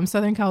who's from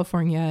Southern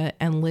California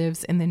and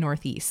lives in the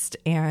Northeast,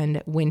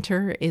 and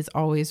winter is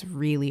always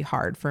really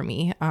hard for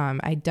me.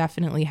 I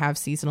definitely have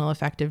seasonal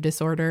affective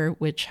disorder,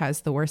 which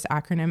has the worst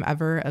acronym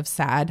ever of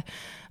SAD.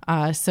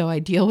 So I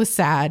deal with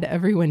SAD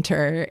every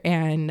winter,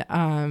 and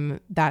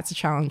that's a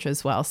challenge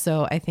as well.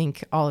 So I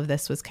think all of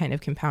this was kind of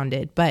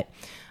compounded. But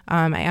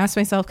I asked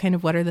myself kind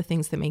of what are the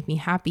things that make me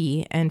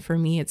happy? And for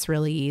me, it's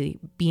really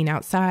being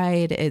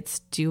outside. It's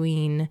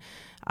doing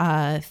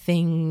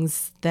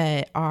things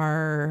that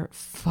are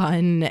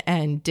fun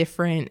and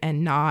different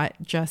and not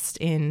just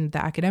in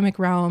the academic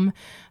realm.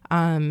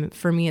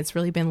 For me, it's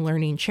really been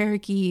learning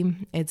Cherokee.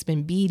 It's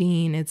been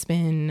beading. It's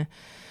been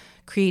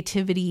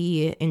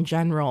creativity in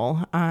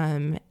general.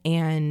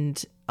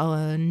 And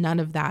none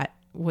of that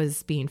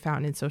was being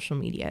found in social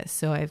media.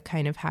 So I've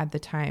kind of had the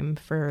time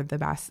for the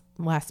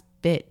last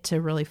bit to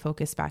really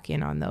focus back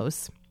in on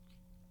those.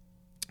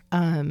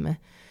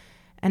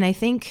 And I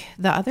think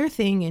the other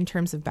thing in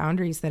terms of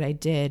boundaries that I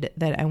did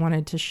that I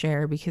wanted to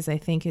share, because I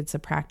think it's a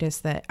practice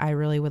that I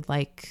really would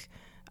like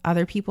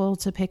other people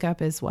to pick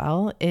up as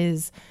well,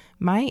 is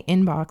my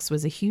inbox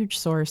was a huge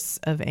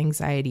source of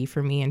anxiety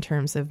for me in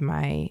terms of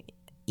my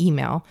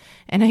email.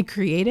 And I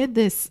created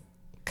this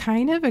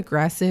kind of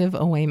aggressive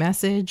away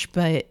message,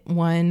 but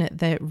one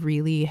that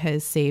really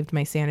has saved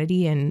my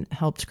sanity and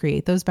helped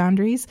create those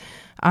boundaries.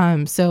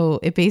 So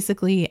it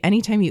basically,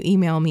 anytime you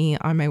email me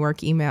on my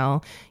work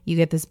email, you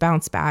get this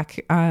bounce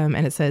back, and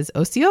it says,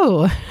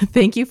 OCO,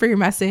 thank you for your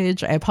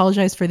message. I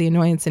apologize for the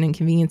annoyance and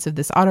inconvenience of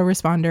this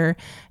autoresponder.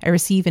 I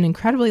receive an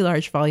incredibly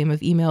large volume of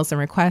emails and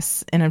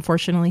requests, and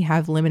unfortunately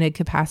have limited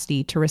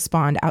capacity to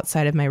respond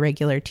outside of my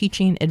regular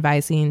teaching,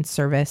 advising,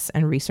 service,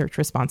 and research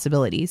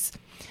responsibilities.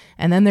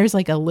 And then there's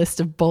like a list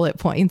of bullet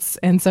points.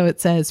 And so it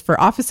says, for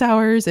office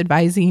hours,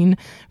 advising,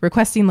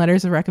 requesting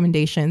letters of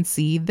recommendation,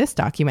 see this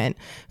document.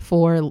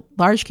 For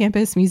large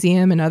campus,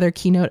 museum, and other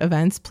keynote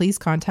events, please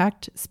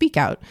contact Speak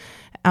Out.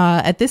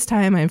 At this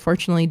time, I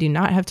unfortunately do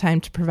not have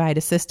time to provide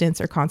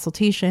assistance or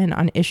consultation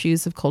on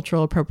issues of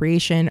cultural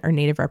appropriation or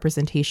Native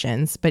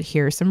representations, but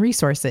here are some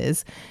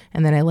resources.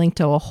 And then I linked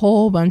to a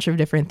whole bunch of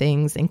different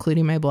things,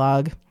 including my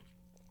blog,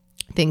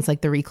 things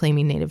like the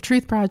Reclaiming Native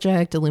Truth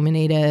Project,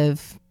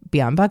 Illuminative,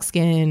 Beyond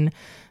Buckskin,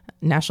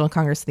 National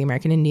Congress of the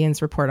American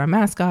Indians report on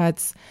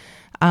mascots,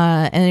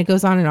 and it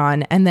goes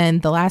on. And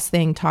then the last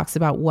thing talks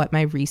about what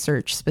my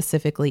research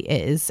specifically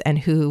is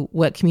and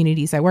what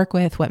communities I work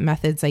with, what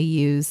methods I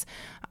use,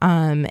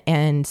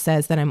 and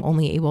says that I'm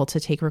only able to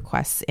take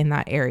requests in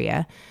that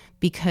area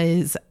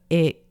because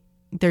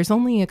there's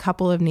only a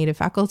couple of Native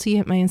faculty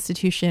at my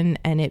institution,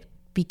 and it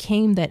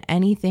became that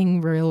anything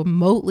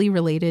remotely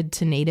related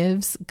to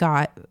Natives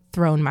got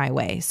thrown my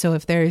way. So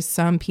if there's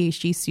some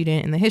PhD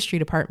student in the history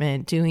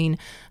department doing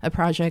a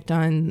project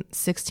on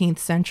 16th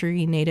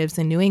century natives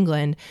in New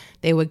England,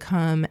 they would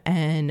come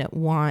and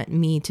want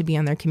me to be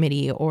on their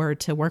committee or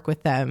to work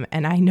with them.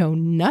 And I know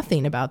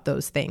nothing about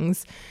those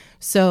things.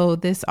 So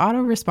this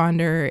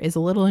autoresponder is a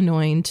little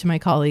annoying to my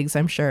colleagues,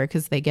 I'm sure,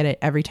 because they get it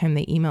every time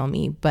they email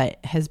me,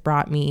 but has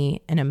brought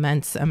me an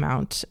immense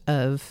amount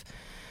of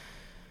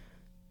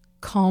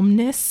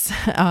calmness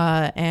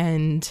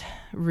and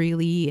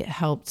really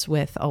helped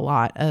with a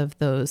lot of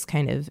those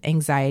kind of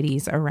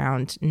anxieties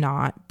around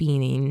not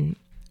being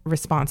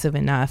responsive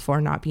enough or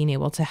not being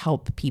able to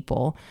help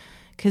people.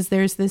 Because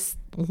there's this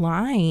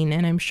line,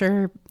 and I'm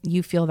sure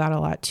you feel that a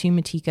lot too,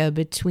 Matika,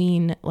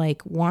 between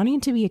like wanting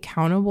to be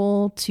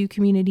accountable to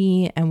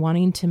community and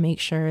wanting to make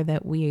sure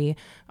that we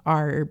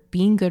are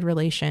being good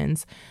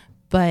relations,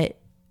 but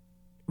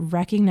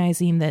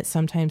recognizing that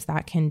sometimes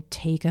that can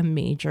take a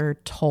major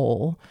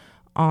toll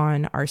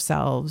on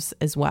ourselves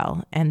as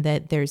well, and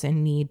that there's a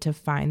need to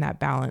find that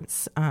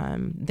balance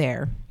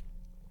there.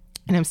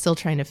 And I'm still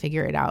trying to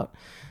figure it out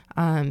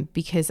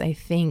because I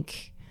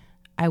think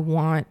I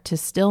want to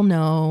still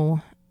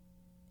know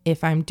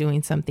if I'm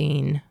doing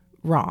something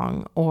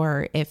wrong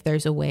or if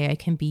there's a way I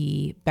can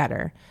be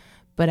better.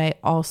 But I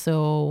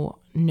also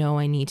know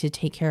I need to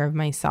take care of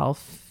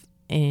myself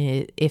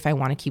if I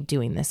want to keep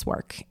doing this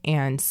work.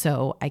 And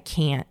so I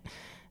can't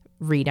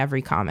read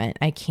every comment.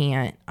 I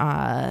can't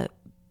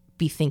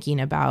be thinking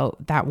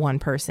about that one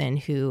person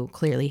who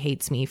clearly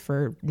hates me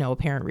for no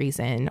apparent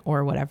reason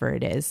or whatever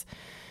it is.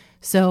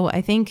 So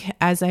I think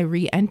as I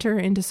re-enter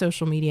into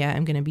social media,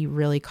 I'm going to be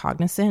really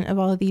cognizant of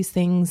all of these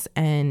things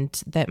and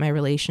that my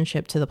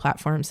relationship to the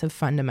platforms have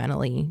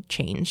fundamentally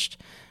changed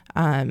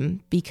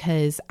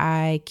because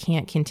I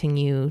can't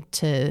continue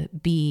to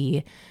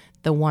be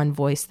the one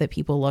voice that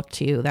people look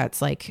to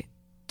that's like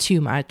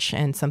too much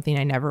and something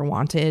I never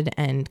wanted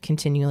and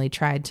continually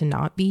tried to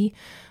not be.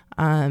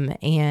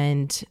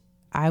 And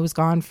I was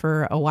gone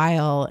for a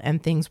while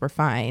and things were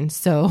fine.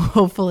 So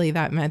hopefully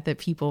that meant that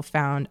people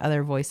found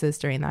other voices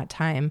during that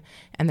time.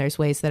 And there's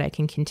ways that I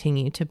can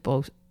continue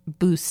to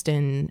boost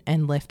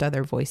and lift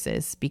other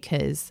voices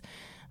because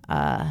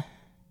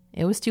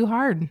it was too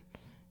hard.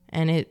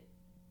 And it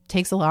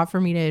takes a lot for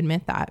me to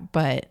admit that.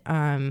 But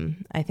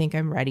I think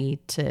I'm ready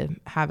to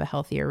have a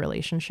healthier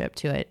relationship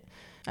to it.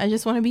 I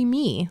just want to be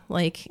me.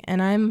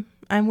 And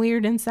I'm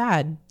weird and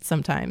sad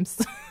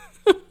sometimes.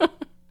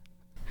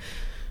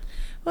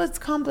 Well, it's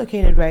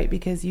complicated, right?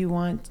 Because you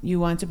want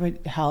to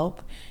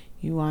help,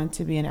 you want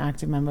to be an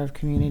active member of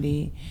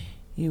community,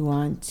 you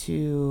want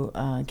to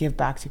give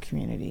back to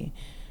community,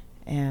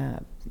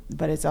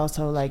 but it's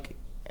also like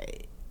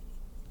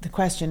the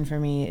question for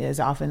me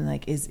is often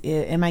like,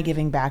 am I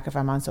giving back if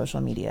I'm on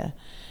social media?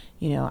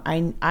 You know,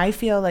 I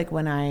feel like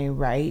when I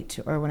write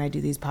or when I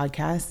do these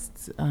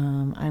podcasts,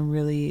 I'm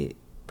really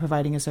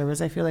providing a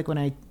service. I feel like when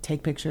I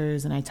take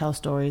pictures and I tell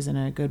stories in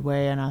a good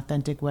way, an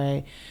authentic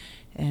way,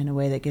 in a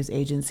way that gives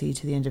agency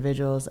to the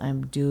individuals,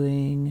 I'm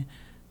doing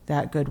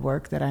that good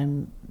work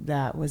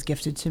that was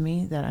gifted to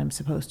me that I'm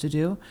supposed to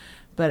do.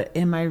 But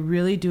am I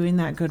really doing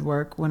that good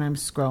work when I'm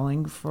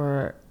scrolling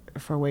for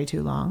way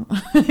too long?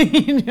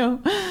 You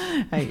know,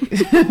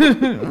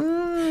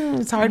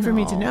 it's hard for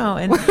me to know,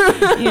 and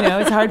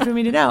it's hard for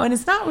me to know, and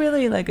it's not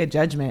really like a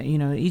judgment.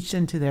 Each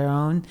into their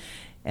own,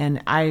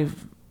 and I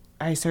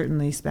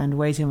certainly spend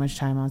way too much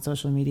time on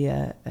social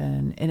media,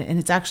 and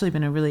it's actually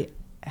been a really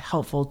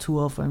helpful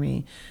tool for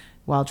me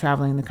while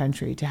traveling the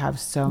country to have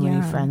so many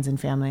friends and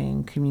family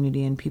and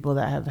community and people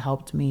that have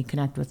helped me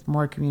connect with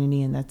more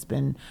community, and that's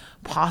been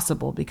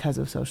possible because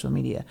of social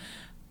media.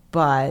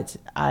 But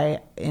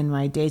in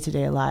my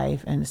day-to-day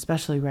life, and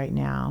especially right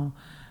now,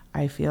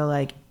 I feel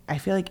like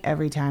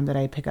every time that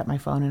I pick up my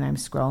phone and I'm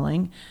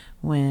scrolling,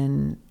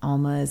 when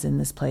Alma is in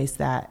this place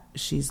that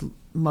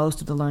most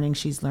of the learning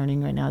she's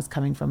learning right now is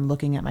coming from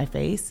looking at my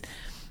face.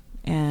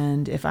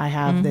 And if I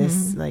have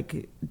this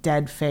like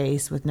dead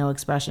face with no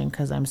expression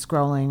because I'm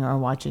scrolling or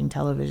watching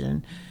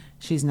television,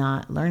 she's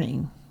not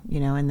learning,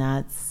 and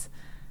that's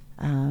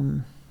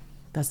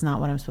not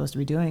what I'm supposed to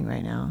be doing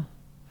right now.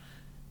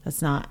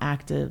 That's not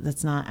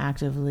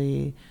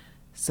actively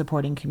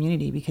supporting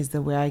community, because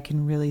the way I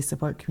can really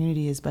support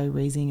community is by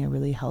raising a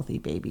really healthy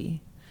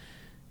baby,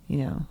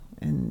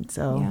 and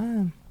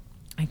so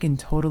I can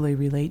totally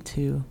relate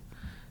to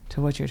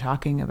what you're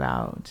talking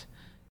about.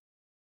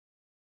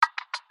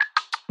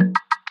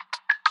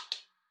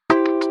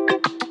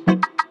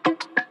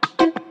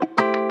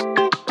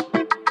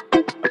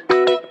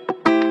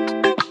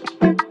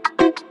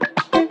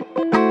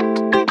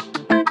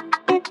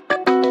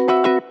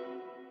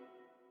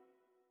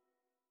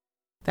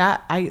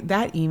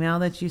 That email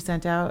that you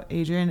sent out,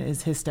 Adrian,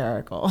 is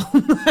hysterical.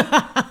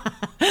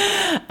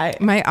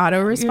 My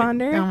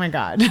autoresponder? Oh my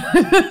God.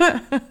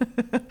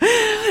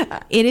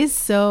 It is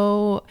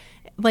so,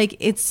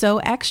 it's so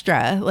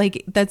extra.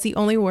 That's the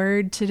only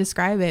word to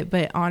describe it.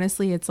 But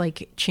honestly, it's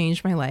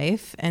changed my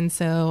life. And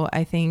so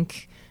I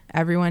think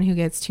everyone who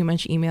gets too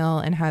much email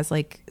and has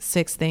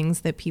 6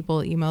 things that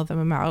people email them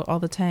about all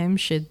the time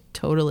should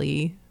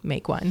totally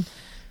make one.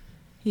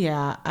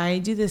 Yeah, I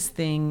do this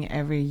thing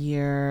every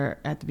year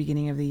at the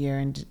beginning of the year,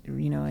 and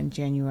in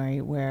January,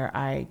 where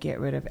I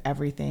get rid of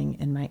everything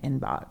in my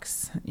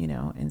inbox,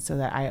 and so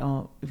that I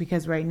own,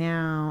 because right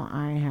now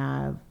I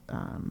have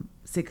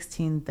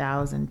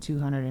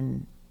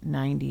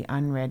 16,290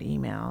 unread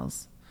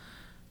emails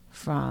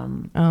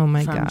from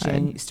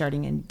God,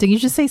 starting in. Did you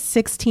just say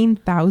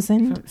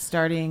 16,000?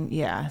 Starting,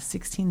 yeah,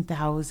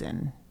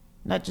 16,000.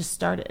 That just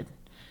started.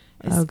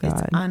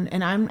 God.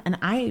 And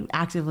I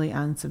actively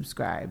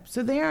unsubscribe.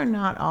 So they are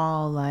not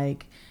all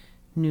like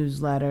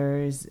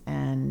newsletters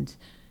and,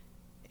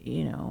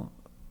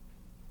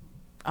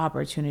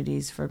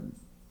 opportunities for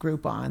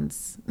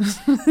Groupons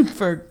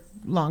for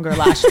longer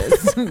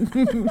lashes.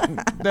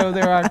 Though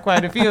there are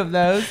quite a few of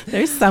those.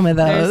 There's some of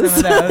those.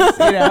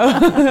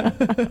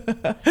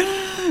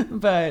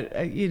 But,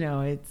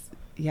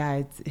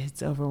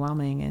 it's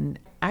overwhelming. And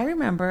I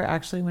remember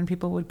actually when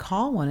people would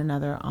call one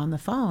another on the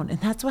phone, and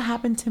that's what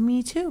happened to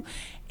me too.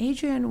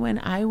 Adrian, when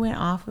I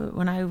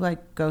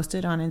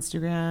ghosted on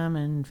Instagram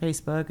and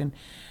Facebook, and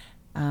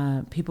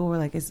people were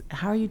like,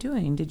 how are you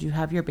doing? Did you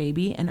have your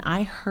baby? And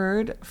I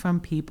heard from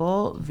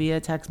people via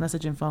text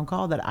message and phone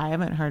call that I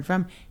haven't heard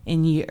from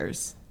in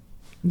years.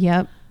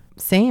 Yep.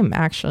 Same,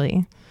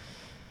 actually.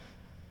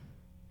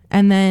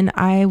 And then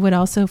I would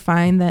also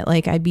find that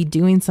I'd be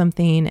doing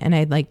something and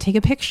I'd take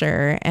a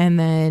picture, and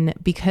then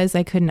because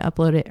I couldn't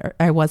upload it, or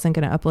I wasn't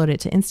going to upload it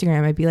to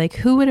Instagram, I'd be like,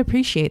 who would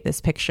appreciate this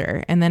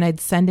picture? And then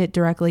I'd send it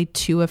directly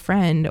to a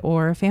friend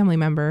or a family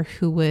member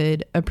who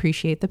would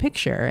appreciate the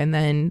picture. And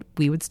then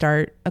we would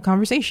start a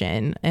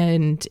conversation,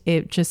 and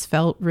it just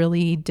felt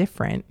really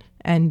different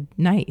and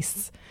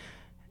nice.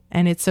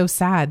 And it's so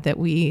sad that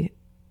we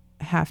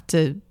have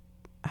to,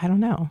 I don't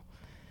know.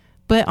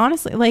 But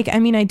honestly,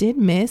 I did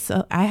miss,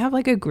 I have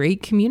a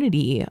great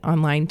community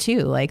online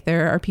too.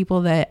 There are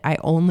people that I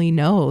only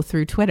know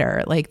through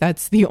Twitter.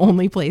 That's the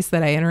only place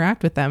that I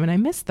interact with them, and I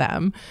miss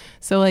them.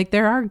 So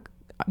there are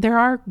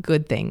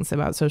good things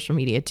about social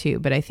media too.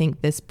 But I think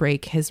this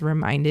break has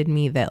reminded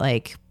me that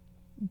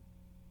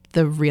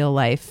the real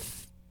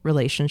life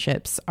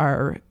relationships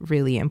are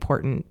really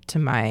important to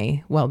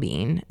my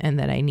well-being, and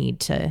that I need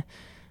to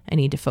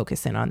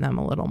focus in on them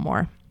a little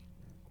more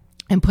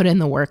and put in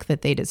the work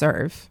that they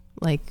deserve.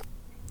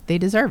 They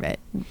deserve it.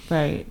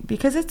 Right.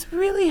 Because it's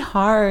really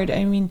hard.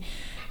 I mean,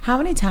 how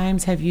many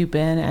times have you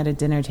been at a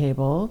dinner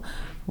table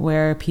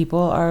where people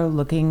are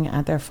looking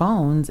at their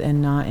phones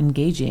and not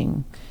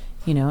engaging,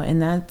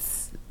 and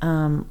that's,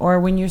 or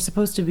when you're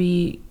supposed to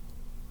be,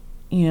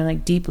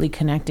 deeply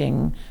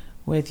connecting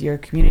with your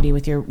community,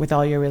 with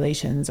all your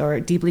relations, or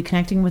deeply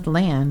connecting with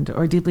land,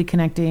 or deeply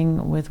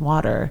connecting with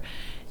water.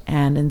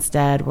 And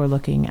instead we're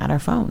looking at our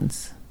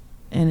phones.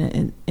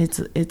 And it's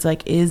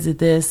is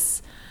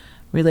this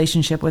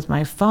relationship with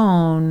my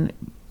phone,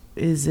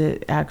 is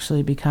it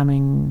actually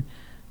becoming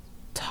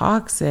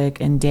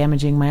toxic and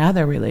damaging my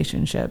other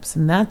relationships?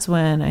 And that's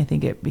when I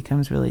think it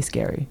becomes really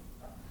scary.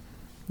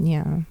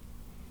 Yeah.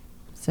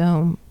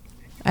 So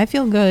I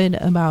feel good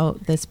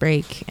about this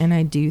break, and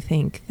I do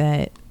think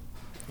that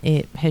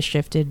it has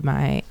shifted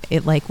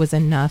it was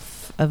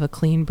enough of a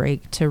clean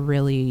break to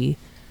really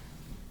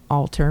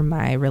alter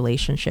my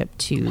relationship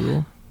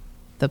to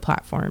the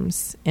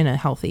platforms in a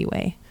healthy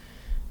way.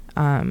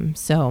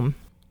 So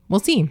we'll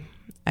see.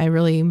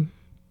 We'll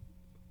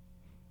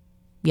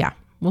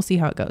see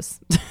how it goes.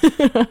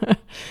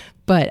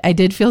 But I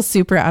did feel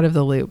super out of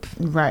the loop.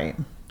 Right.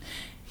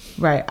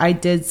 I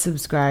did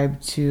subscribe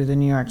to the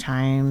New York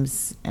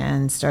Times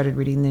and started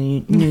reading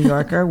the New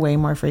Yorker way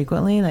more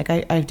frequently.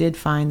 I did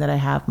find that I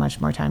have much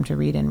more time to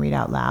read and read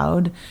out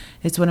loud.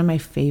 It's one of my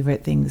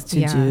favorite things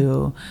to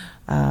do.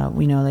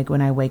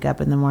 When I wake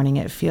up in the morning,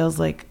 it feels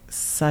like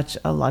such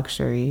a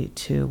luxury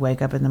to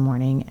wake up in the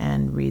morning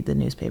and read the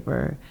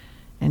newspaper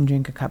and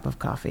drink a cup of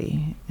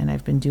coffee. And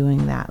I've been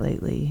doing that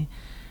lately,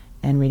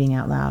 and reading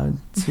out loud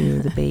to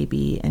the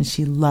baby, and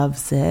she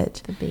loves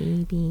it. The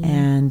baby.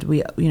 And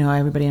we,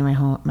 everybody in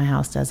my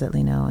house does it,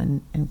 Lino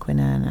and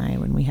Quinna and I,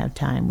 when we have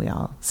time, we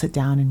all sit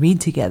down and read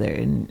together,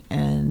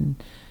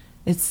 and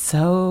it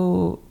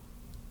feels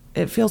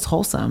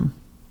wholesome.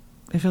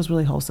 It feels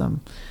really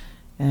wholesome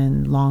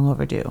and long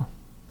overdue.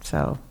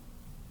 So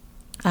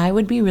I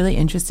would be really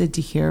interested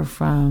to hear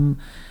from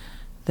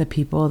the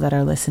people that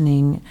are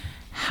listening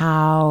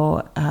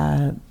how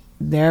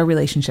their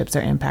relationships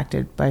are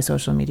impacted by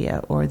social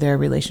media, or their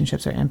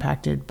relationships are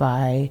impacted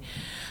by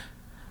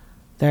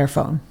their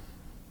phone.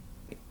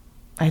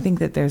 I think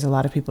that there's a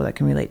lot of people that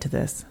can relate to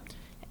this.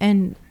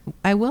 And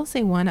I will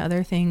say one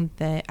other thing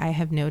that I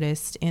have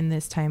noticed in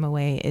this time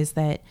away is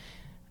that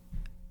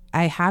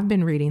I have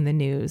been reading the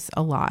news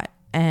a lot.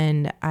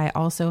 And I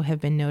also have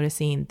been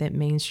noticing that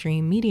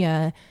mainstream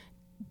media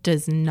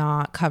does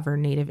not cover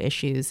Native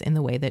issues in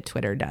the way that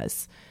Twitter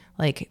does.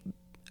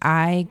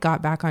 I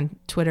got back on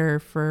Twitter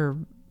for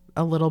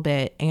a little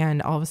bit,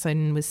 and all of a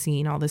sudden was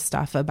seeing all this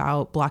stuff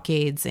about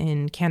blockades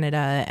in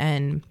Canada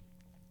and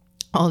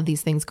all of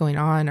these things going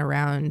on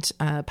around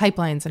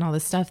pipelines and all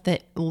this stuff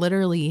that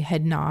literally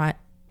had not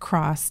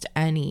crossed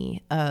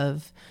any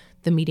of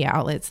the media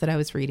outlets that I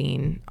was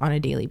reading on a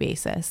daily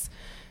basis.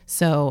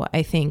 So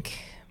I think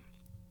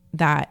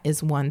that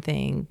is one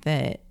thing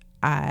that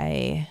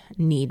I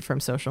need from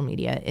social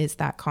media, is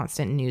that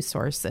constant news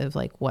source of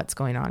like what's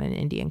going on in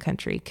Indian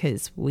country,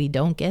 because we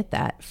don't get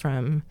that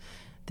from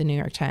the New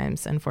York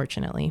Times,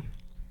 unfortunately.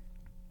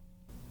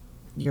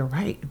 You're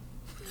right.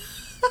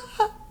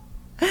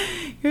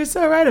 You're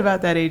so right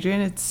about that,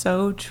 Adrienne. It's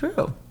so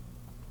true.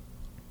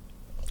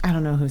 I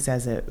don't know who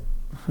said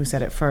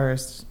it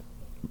first,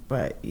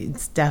 but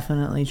it's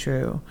definitely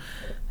true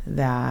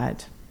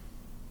that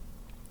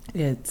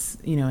it's,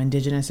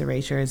 indigenous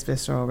erasure is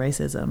visceral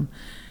racism.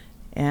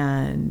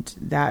 And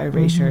that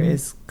erasure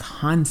is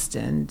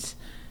constant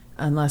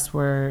unless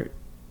we're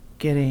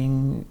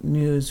getting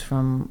news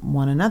from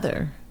one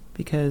another,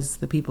 because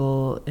the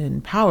people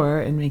in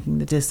power and making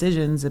the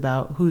decisions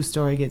about whose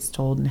story gets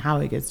told and how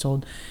it gets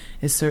told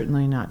is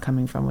certainly not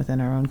coming from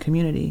within our own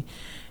community.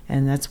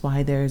 And that's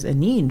why there's a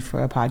need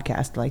for a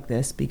podcast like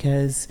this,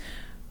 because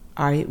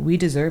we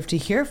deserve to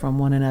hear from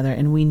one another,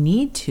 and we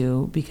need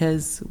to,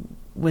 because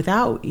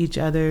without each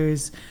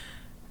other's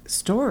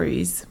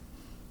stories,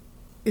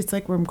 it's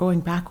like we're going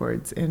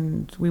backwards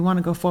and we want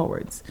to go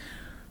forwards,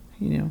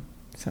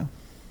 so.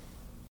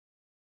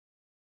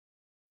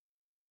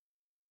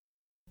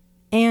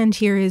 And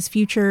here is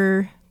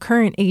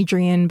current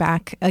Adrienne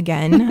back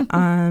again,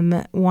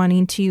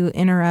 wanting to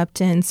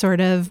interrupt and sort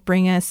of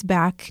bring us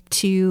back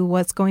to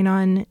what's going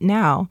on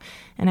now.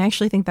 And I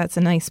actually think that's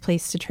a nice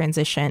place to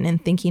transition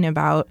and thinking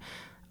about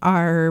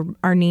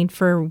our need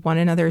for one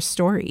another's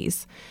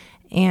stories.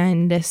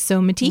 And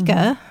so,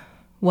 Matika,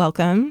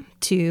 welcome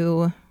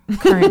to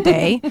current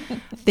day.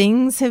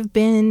 Things have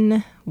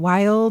been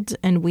wild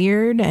and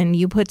weird, and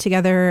you put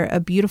together a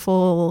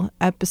beautiful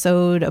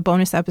episode, a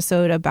bonus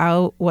episode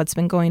about what's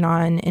been going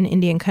on in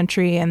Indian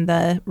country and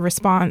the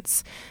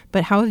response.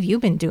 But how have you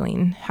been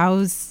doing?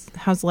 How's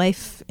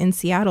life in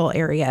Seattle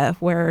area,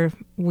 where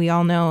we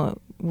all know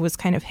was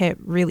kind of hit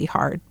really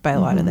hard by a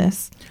lot of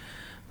this?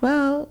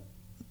 Well,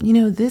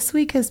 this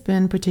week has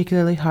been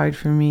particularly hard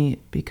for me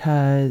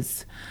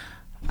because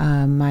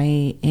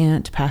my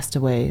aunt passed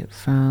away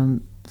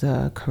from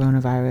the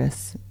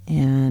coronavirus,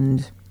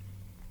 and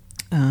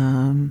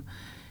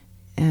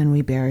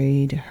we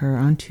buried her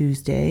on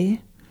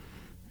Tuesday,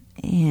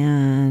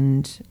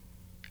 and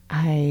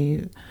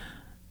I've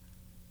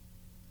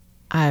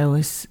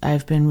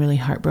been really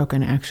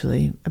heartbroken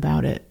actually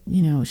about it.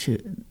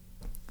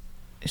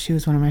 She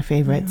was one of my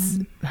favorites.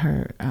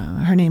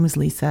 Her name is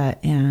Lisa,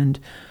 and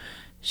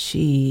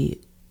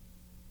she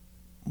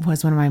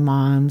was one of my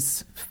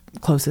mom's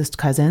closest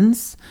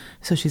cousins.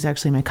 So she's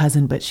actually my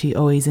cousin, but she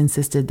always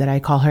insisted that I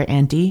call her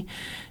auntie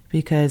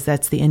because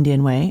that's the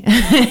Indian way.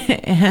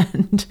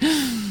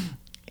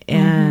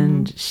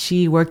 and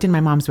she worked in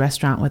my mom's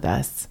restaurant with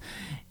us.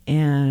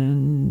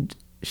 And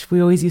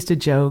we always used to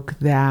joke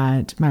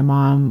that my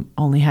mom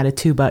only had a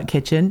 2-butt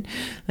kitchen.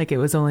 Like it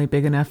was only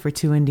big enough for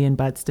 2 Indian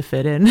butts to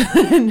fit in.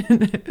 And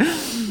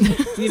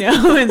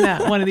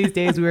that one of these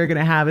days we were going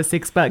to have a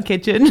 6-butt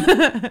kitchen.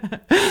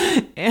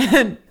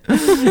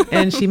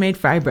 and she made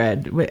fry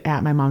bread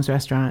at my mom's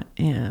restaurant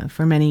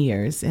for many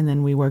years. And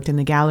then we worked in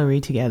the gallery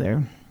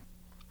together.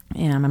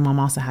 And my mom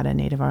also had a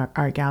native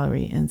art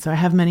gallery. And so I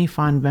have many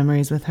fond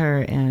memories with her.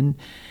 And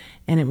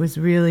it was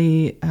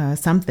really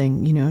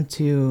something,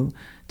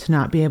 to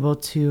not be able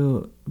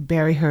to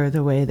bury her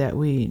the way that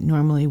we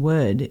normally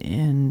would.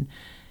 And,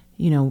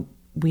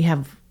 we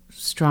have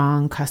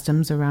strong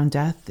customs around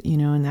death,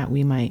 and that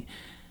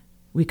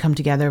we come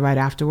together right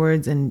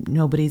afterwards and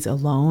nobody's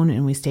alone,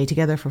 and we stay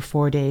together for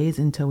 4 days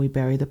until we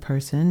bury the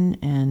person.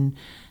 And,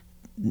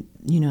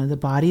 the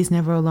body's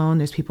never alone.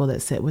 There's people that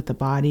sit with the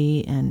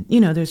body, and,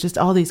 there's just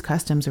all these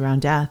customs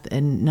around death,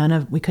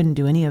 and we couldn't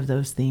do any of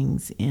those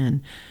things.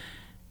 And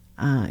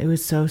it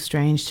was so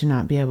strange to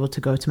not be able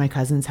to go to my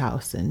cousin's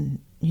house and,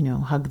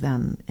 hug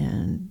them,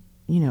 and,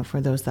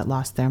 for those that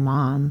lost their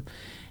mom.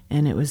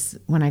 And it was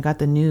when I got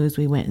the news,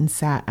 we went and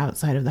sat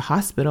outside of the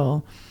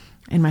hospital,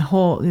 and there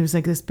was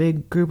like this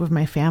big group of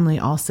my family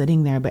all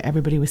sitting there, but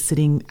everybody was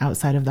sitting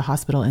outside of the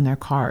hospital in their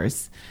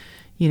cars,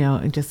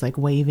 and just like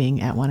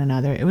waving at one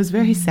another. It was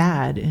very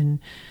sad. And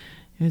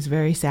it was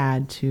very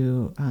sad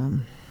to,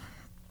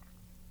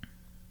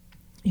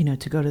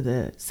 to go to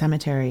the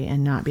cemetery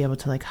and not be able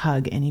to like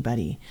hug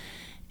anybody.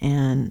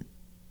 And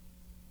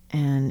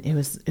it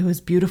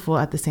was beautiful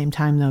at the same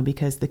time though,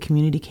 because the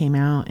community came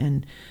out,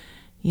 and,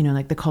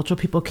 like the cultural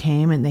people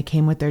came, and they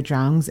came with their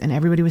drums, and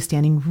everybody was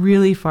standing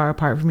really far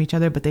apart from each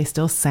other, but they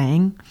still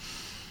sang.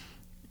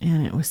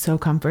 And it was so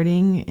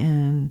comforting.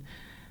 And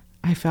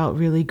I felt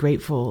really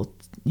grateful,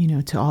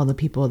 to all the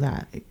people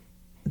that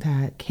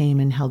came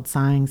and held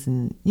signs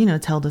and,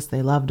 told us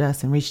they loved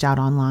us and reached out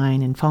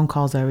online, and phone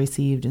calls I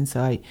received. And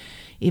so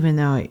even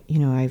though,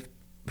 I've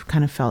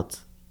kind of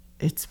felt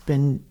it's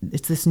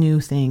this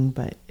new thing,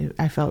 but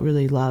I felt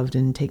really loved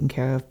and taken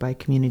care of by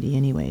community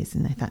anyways.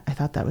 And I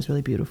thought that was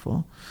really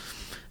beautiful.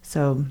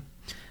 So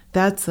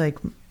that's like,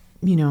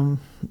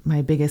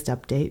 my biggest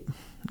update.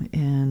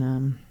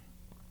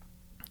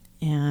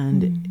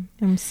 And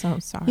I'm so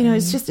sorry.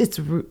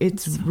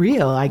 It's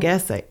real. I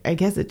guess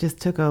it just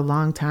took a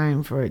long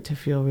time for it to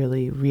feel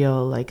really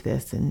real like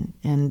this. And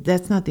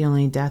that's not the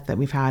only death that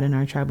we've had in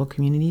our tribal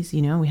communities.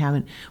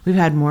 We've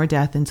had more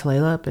death in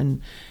Tulalip,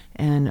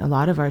 and a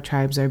lot of our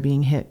tribes are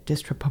being hit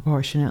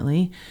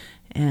disproportionately.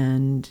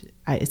 And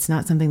it's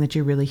not something that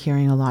you're really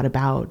hearing a lot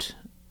about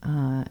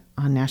on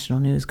national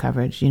news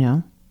coverage,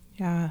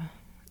 Yeah.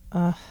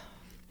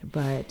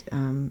 But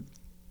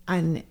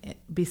and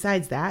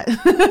besides that,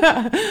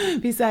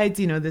 besides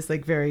this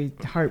like very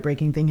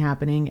heartbreaking thing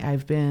happening,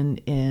 I've been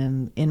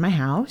in my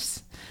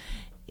house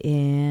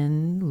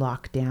in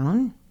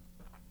lockdown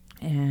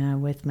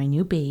with my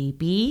new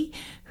baby,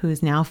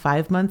 who's now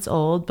 5 months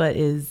old, but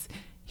is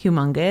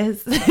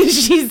humongous.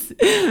 She's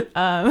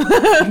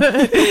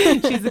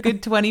she's a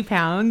good 20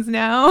 pounds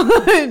now,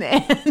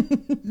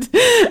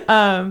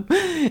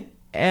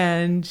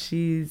 and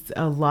she's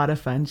a lot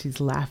of fun.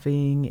 She's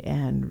laughing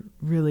and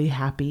really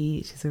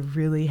happy. She's a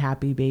really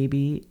happy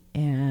baby,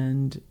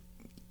 and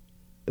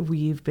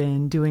we've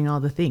been doing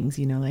all the things,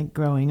 like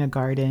growing a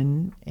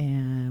garden,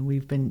 and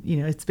we've been,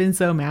 it's been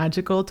so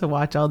magical to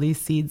watch all these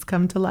seeds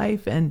come to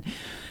life. And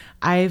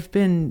I've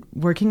been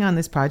working on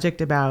this project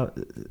about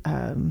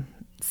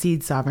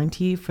seed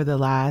sovereignty for the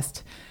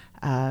last,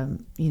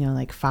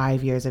 like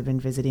 5 years. I've been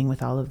visiting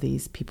with all of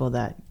these people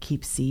that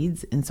keep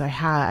seeds. And so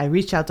I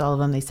reached out to all of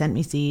them. They sent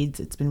me seeds.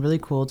 It's been really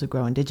cool to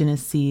grow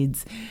indigenous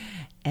seeds,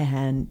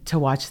 and to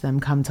watch them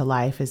come to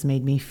life has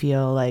made me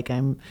feel like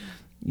I'm,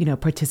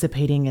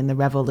 participating in the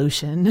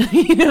revolution,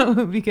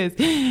 because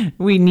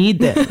we need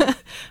this.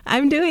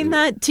 I'm doing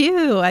that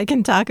too. I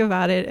can talk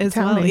about it as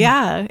Tell well. me.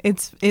 Yeah,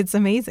 it's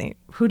amazing.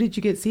 Who did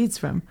you get seeds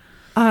from?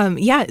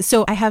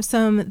 So I have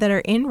some that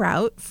are en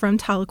route from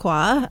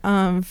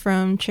Tahlequah,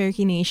 from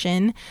Cherokee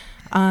Nation.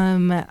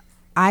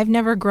 I've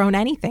never grown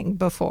anything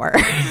before.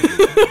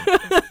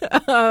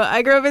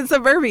 I grew up in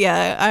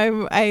suburbia.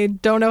 I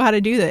don't know how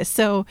to do this.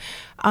 So,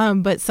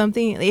 but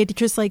it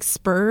just like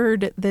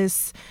spurred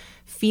this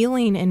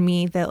feeling in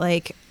me that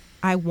like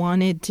I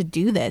wanted to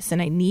do this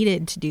and I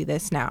needed to do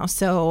this now.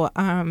 So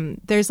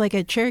there's like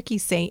a Cherokee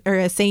saying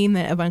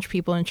that a bunch of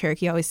people in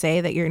Cherokee always say,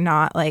 that you're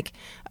not like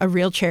a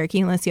real Cherokee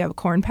unless you have a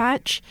corn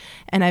patch.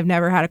 And I've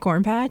never had a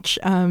corn patch.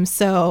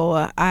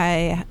 So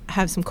I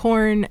have some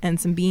corn and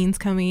some beans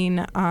coming.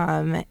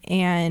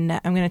 And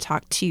I'm going to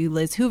talk to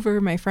Liz Hoover,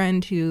 my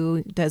friend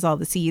who does all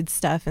the seeds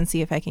stuff, and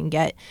see if I can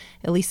get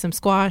at least some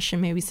squash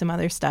and maybe some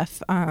other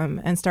stuff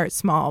and start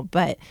small.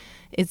 But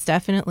it's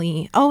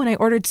definitely, and I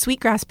ordered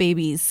sweetgrass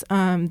babies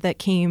that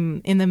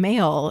came in the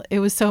mail. It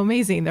was so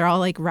amazing. They're all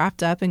like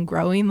wrapped up and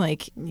growing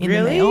like in the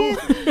mail.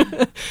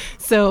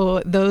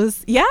 So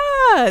those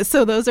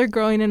are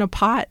growing in a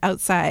pot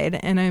outside,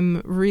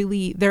 and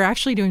they're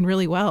actually doing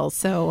really well.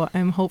 So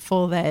I'm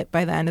hopeful that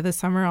by the end of the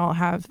summer, I'll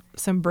have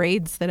some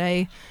braids that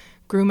I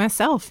grew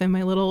myself in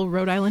my little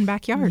Rhode Island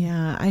backyard.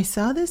 Yeah, I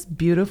saw this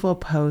beautiful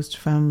post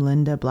from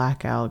Linda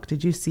Black Elk.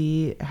 Did you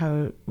see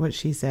what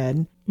she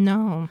said?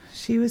 No.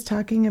 She was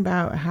talking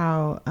about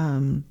how,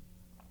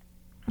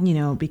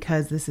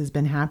 because this has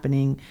been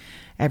happening,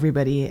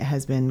 everybody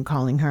has been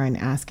calling her and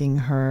asking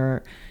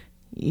her,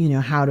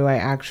 how do I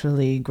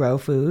actually grow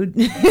food?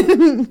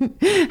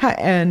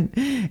 and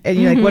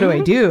you're like, what do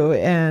I do?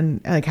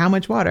 And like, how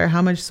much water,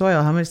 how much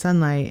soil, how much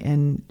sunlight?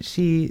 And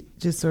she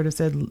just sort of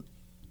said,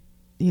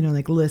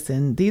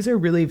 listen, these are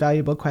really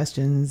valuable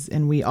questions,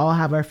 and we all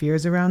have our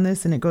fears around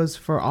this, and it goes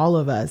for all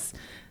of us,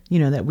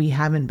 that we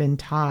haven't been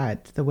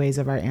taught the ways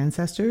of our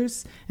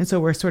ancestors. And so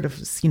we're sort of,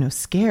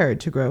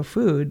 scared to grow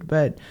food.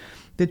 But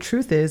the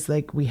truth is,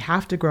 like, we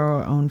have to grow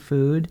our own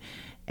food,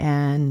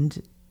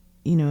 and,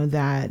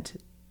 that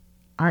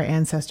our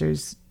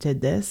ancestors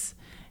did this.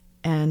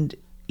 And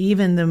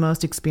even the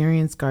most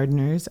experienced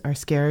gardeners are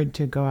scared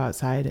to go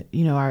outside,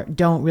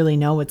 don't really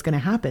know what's going to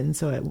happen.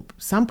 So at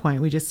some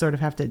point, we just sort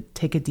of have to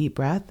take a deep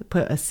breath,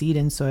 put a seed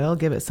in soil,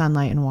 give it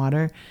sunlight and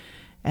water,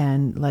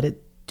 and let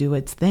it do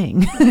its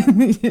thing.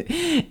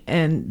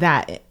 And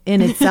that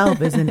in itself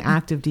is an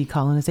act of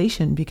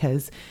decolonization,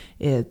 because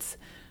it's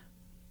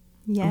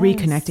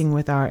reconnecting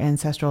with our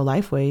ancestral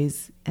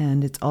lifeways.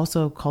 And it's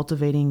also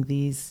cultivating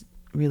these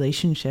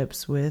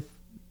relationships with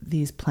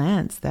these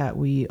plants that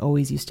we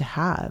always used to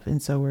have.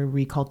 And so we're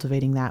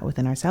recultivating that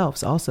within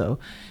ourselves also.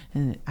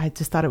 And I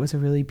just thought it was a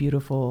really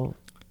beautiful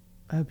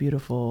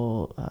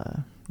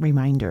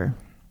reminder.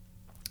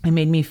 It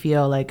made me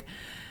feel like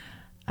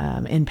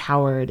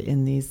empowered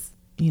in these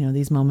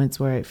moments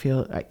where I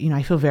feel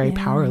very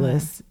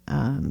powerless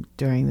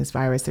during this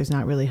virus. There's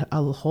not really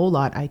a whole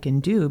lot I can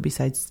do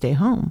besides stay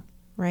home.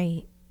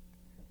 Right.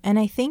 And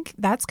I think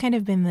that's kind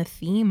of been the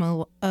theme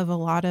of a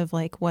lot of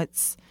like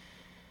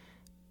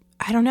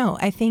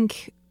I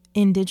think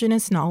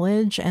indigenous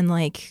knowledge and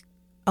like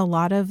a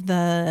lot of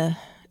the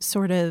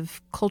sort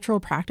of cultural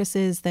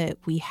practices that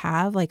we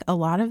have, like a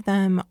lot of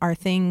them are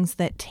things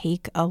that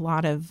take a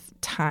lot of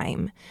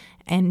time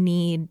and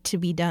need to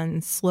be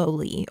done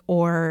slowly,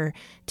 or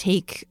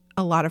take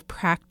a lot of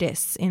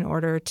practice in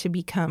order to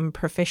become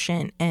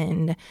proficient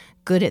and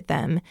good at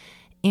them.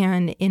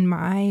 And in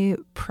my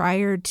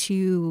prior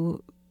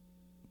to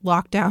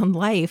lockdown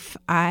life,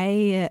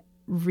 I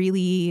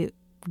really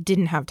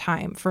didn't have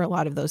time for a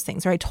lot of those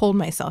things, or I told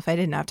myself I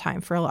didn't have time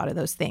for a lot of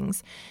those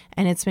things.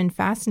 And it's been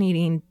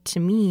fascinating to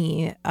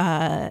me.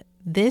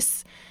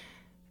 This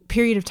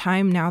period of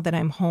time now that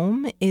I'm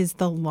home is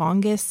the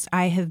longest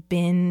I have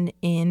been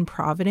in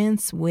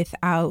Providence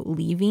without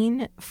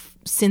leaving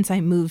since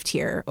I moved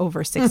here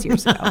over 6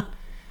 years ago.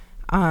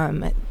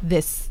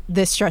 This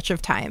stretch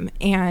of time.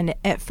 And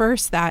at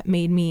first that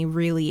made me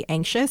really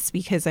anxious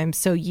because I'm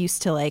so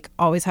used to like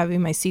always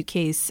having my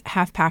suitcase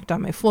half packed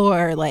on my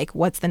floor, like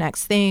what's the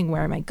next thing,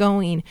 where am I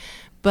going?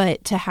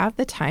 But to have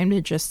the time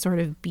to just sort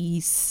of be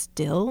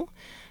still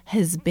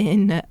has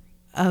been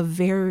a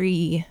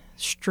very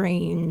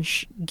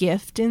strange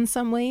gift in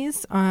some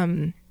ways.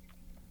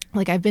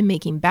 Like I've been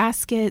making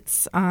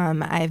baskets,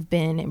 I've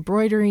been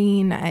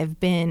embroidering, I've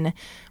been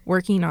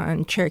working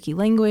on Cherokee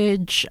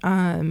language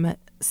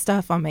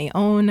stuff on my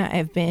own,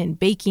 I've been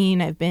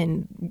baking, I've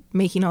been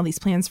making all these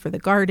plans for the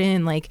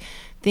garden, like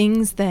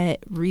things that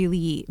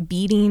really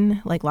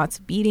beading, like lots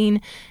of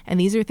beading. And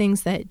these are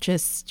things that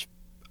just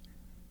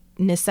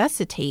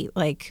necessitate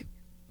like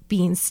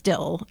being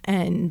still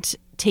and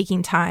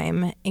taking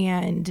time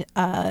and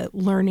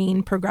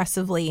learning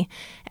progressively.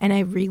 And I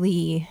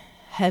really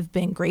have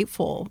been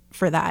grateful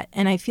for that.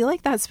 And I feel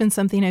like that's been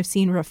something I've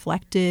seen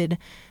reflected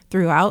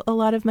throughout a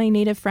lot of my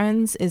Native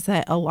friends, is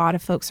that a lot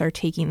of folks are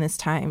taking this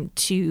time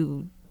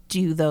to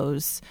do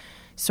those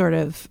sort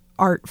of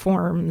art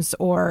forms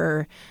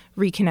or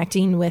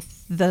reconnecting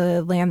with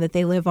the land that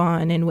they live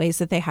on in ways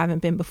that they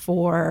haven't been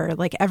before.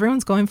 Like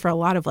everyone's going for a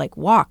lot of like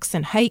walks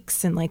and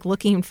hikes and like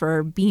looking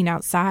for being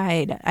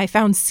outside. I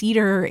found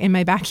cedar in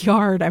my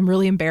backyard. I'm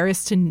really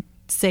embarrassed to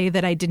say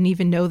that I didn't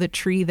even know the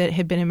tree that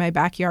had been in my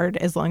backyard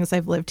as long as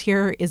I've lived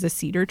here is a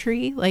cedar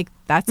tree. Like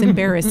that's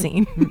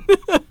embarrassing.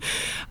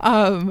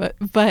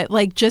 But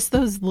like just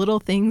those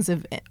little things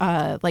of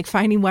like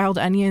finding wild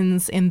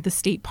onions in the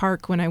state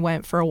park when I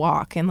went for a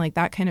walk and like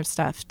that kind of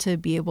stuff, to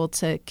be able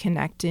to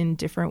connect in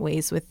different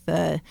ways with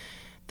the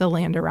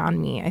land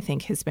around me, I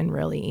think has been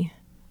really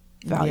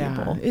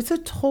valuable. Yeah, it's a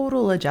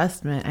total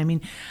adjustment. I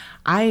mean,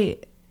 I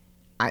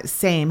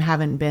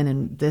haven't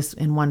been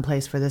in one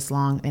place for this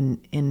long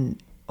in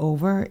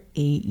over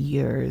 8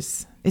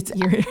 years. It's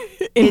your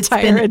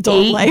entire been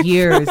adult 8 life.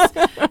 years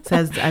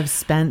since I've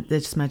spent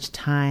this much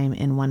time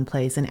in one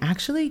place. And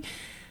actually,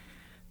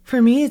 for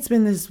me, it's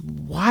been this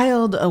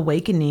wild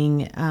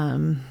awakening.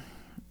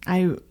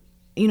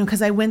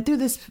 Because I went through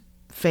this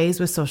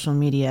phase with social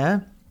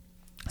media,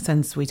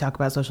 since we talk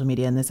about social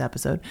media in this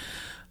episode,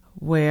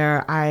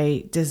 where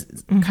I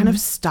just kind of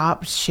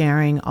stopped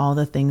sharing all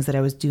the things that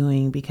I was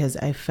doing because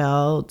I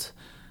felt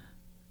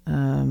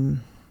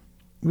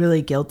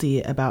really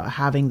guilty about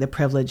having the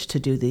privilege to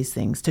do these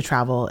things, to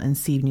travel and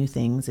see new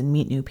things and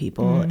meet new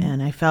people.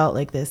 And I felt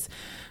like this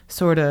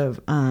sort of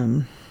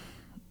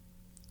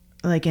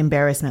like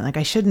embarrassment, like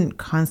I shouldn't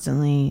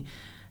constantly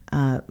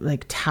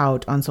like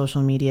tout on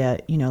social media,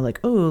 like,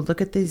 oh,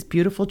 look at these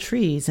beautiful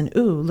trees, and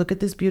oh, look at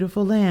this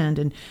beautiful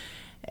land.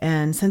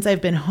 And since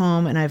I've been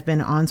home and I've been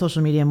on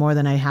social media more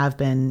than I have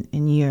been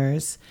in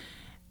years,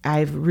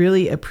 I've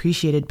really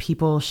appreciated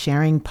people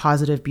sharing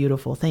positive,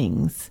 beautiful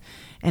things.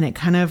 And it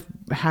kind of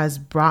has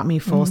brought me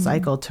full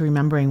cycle to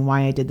remembering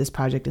why I did this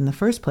project in the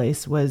first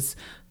place, was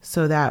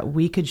so that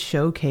we could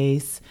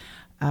showcase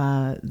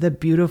the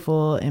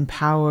beautiful,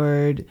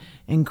 empowered,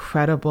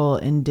 incredible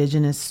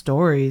Indigenous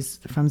stories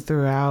from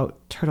throughout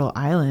Turtle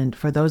Island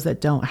for those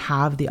that don't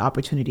have the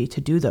opportunity to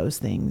do those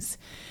things.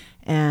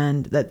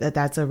 And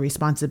that's a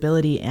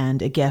responsibility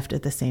and a gift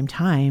at the same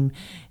time.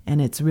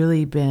 And it's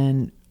really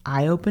been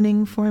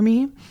eye-opening for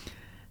me.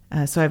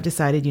 So I've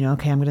decided,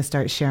 okay, I'm going to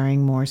start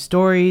sharing more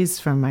stories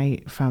from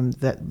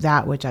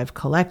that which I've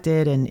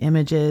collected, and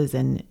images,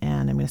 and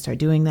I'm going to start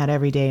doing that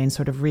every day, and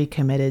sort of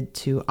recommitted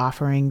to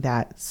offering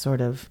that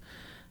sort of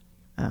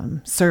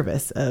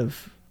service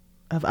of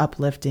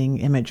uplifting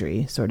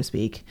imagery, so to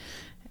speak.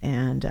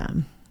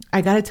 And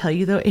I got to tell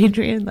you though,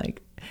 Adrienne,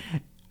 like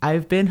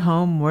I've been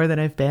home more than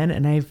I've been,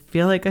 and I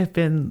feel like I've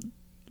been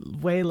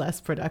way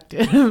less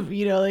productive.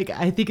 Like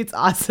I think it's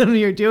awesome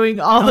you're doing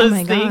all those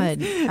things.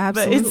 God, absolutely.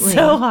 But it's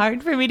so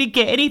hard for me to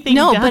get anything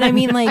done. No, but I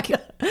mean, like,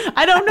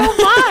 I don't know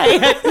why.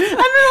 I don't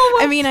know why.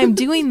 I mean, I'm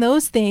doing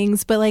those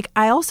things, but like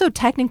I also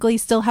technically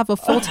still have a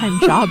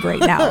full-time job right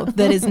now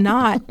that is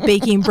not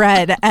baking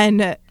bread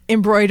and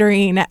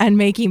embroidering and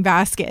making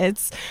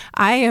baskets.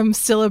 I am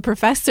still a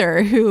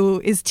professor who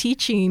is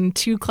teaching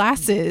 2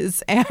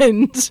 classes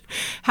and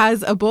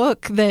has a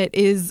book that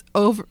is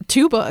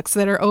 2 books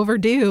that are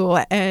overdue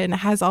and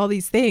has all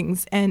these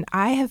things. And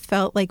I have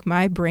felt like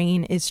my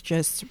brain is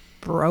just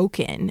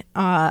broken.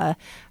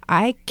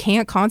 I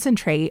can't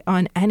concentrate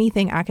on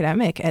anything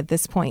academic at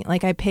this point.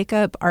 Like, I pick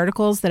up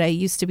articles that I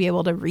used to be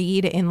able to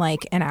read in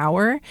like an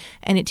hour,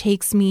 and it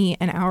takes me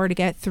an hour to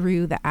get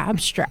through the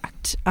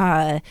abstract.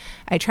 I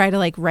try to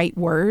like write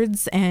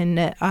words,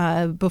 and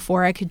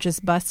before I could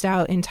just bust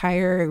out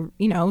entire,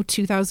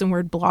 2,000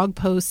 word blog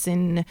posts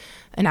in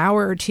an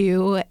hour or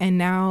two. And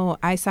now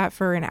I sat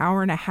for an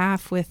hour and a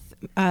half with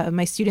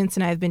my students,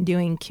 and I've been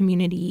doing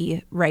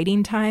community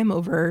writing time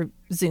over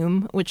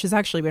Zoom, which has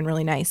actually been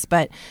really nice.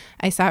 But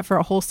I sat for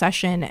a whole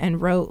session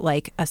and wrote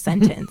like a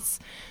sentence.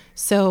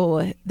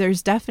 So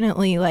there's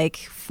definitely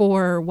like,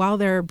 while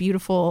there are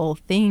beautiful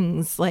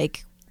things,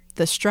 like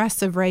the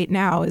stress of right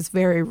now is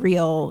very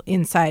real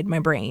inside my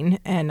brain.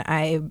 And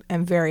I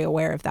am very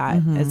aware of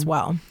that as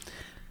well.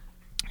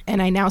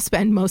 And I now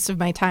spend most of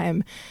my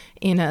time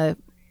in a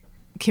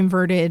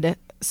converted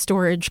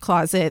storage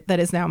closet that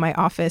is now my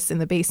office in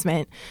the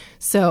basement.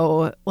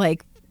 So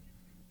like,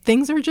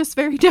 things are just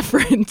very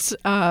different.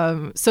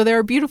 So there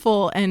are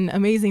beautiful and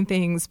amazing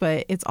things,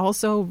 but it's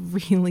also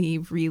really,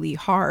 really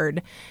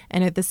hard.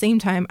 And at the same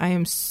time, I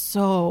am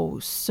so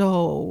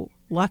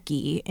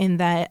lucky in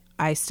that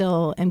I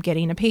still am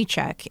getting a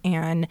paycheck,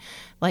 and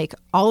like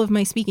all of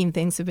my speaking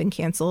things have been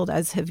canceled,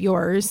 as have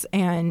yours.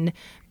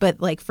 But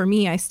like for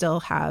me, I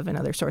still have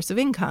another source of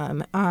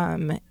income.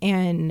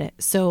 And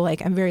so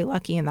like, I'm very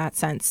lucky in that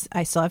sense.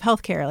 I still have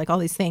healthcare, like all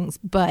these things.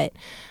 But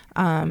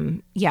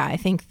yeah, I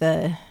think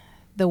the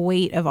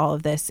weight of all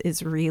of this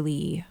is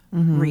really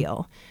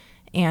real,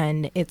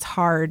 and it's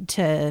hard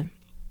to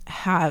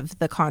have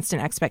the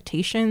constant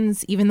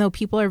expectations. Even though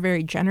people are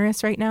very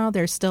generous right now,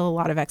 there's still a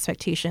lot of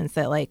expectations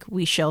that like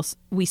we still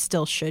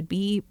should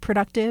be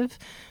productive,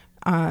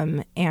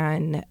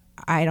 and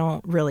I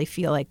don't really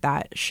feel like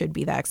that should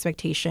be the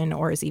expectation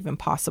or is even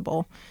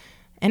possible.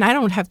 And I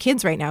don't have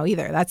kids right now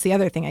either. That's the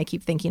other thing I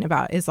keep thinking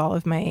about, is all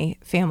of my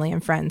family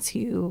and friends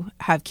who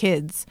have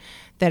kids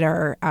that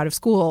are out of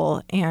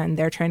school, and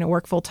they're trying to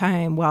work full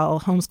time while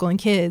homeschooling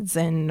kids,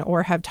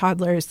 or have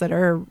toddlers that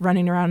are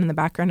running around in the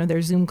background of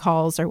their Zoom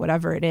calls or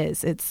whatever it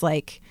is. It's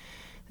like,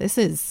 this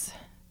is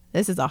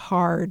a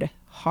hard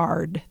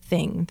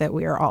thing that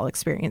we are all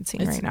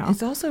experiencing right now.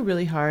 It's also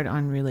really hard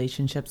on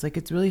relationships. Like,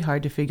 it's really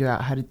hard to figure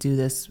out how to do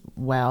this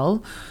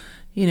well.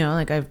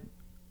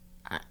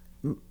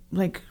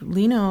 Like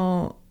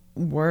Lino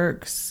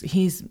works,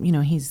 he's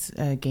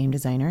a game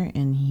designer,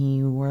 and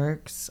he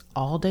works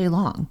all day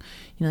long.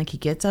 Like, he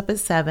gets up at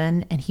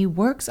 7 and he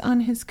works on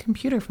his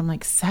computer from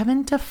like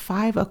 7 to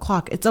 5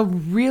 o'clock. It's a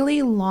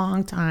really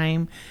long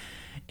time,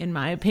 in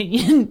my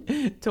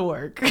opinion, to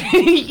work.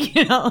 It's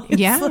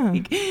yeah.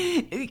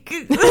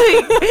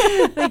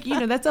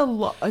 That's a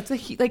lot.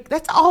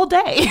 That's all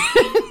day,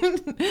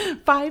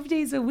 5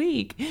 days a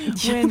week.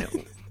 When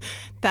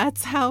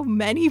that's how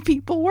many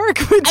people work.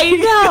 I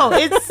know.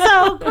 It's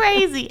so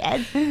crazy.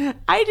 And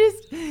I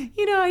just,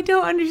 I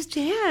don't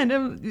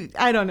understand.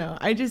 I don't know.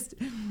 I've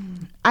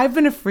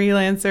been a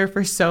freelancer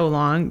for so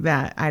long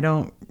that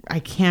I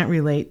can't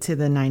relate to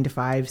the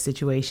 9-to-5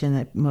 situation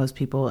that most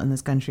people in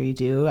this country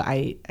do.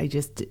 I'm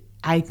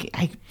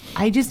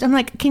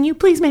like, can you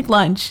please make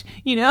lunch?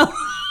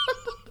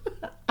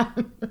 I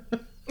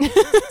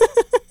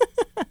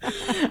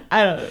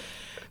don't know.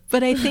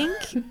 But I think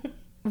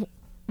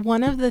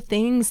one of the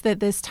things that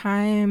this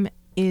time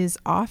is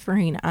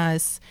offering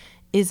us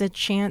is a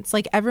chance.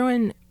 Like,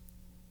 everyone,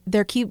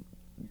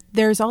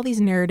 there's all these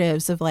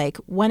narratives of like,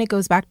 when it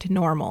goes back to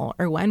normal,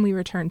 or when we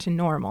return to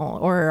normal,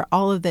 or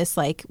all of this,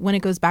 like when it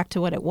goes back to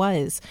what it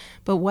was.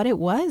 But what it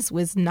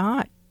was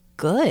not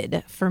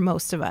good for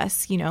most of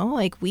us.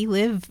 Like, we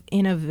live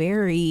in a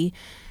very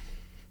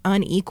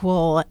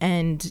unequal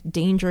and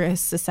dangerous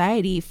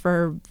society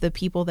for the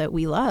people that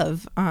we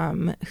love,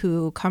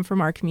 who come from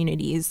our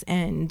communities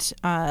and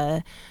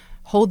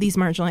hold these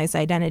marginalized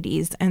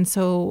identities. And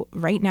so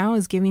right now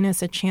is giving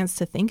us a chance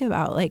to think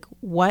about, like,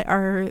 what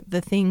are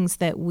the things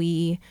that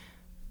we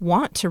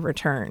want to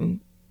return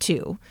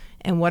to,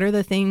 and what are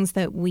the things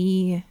that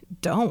we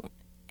don't.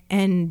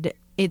 And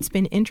it's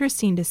been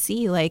interesting to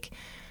see, like,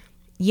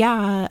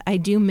 yeah, I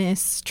do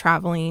miss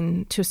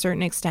traveling to a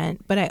certain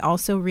extent, but I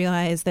also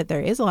realize that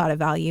there is a lot of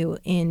value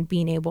in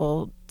being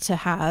able to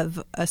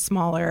have a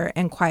smaller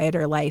and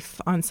quieter life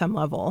on some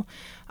level.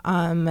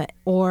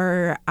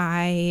 Or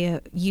I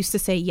used to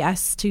say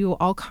yes to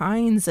all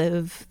kinds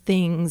of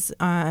things,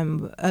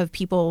 of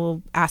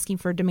people asking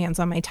for demands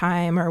on my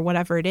time or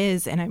whatever it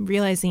is. And I'm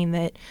realizing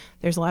that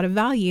there's a lot of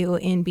value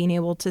in being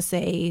able to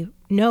say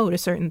no to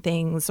certain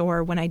things,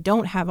 or when I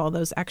don't have all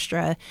those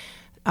extra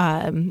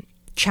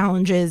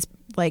challenges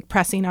like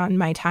pressing on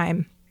my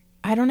time.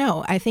 I don't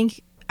know. I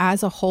think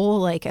as a whole,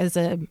 like as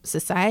a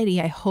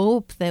society, I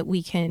hope that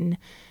we can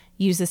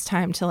use this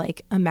time to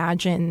like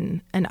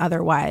imagine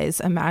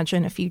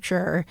a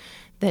future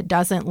that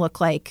doesn't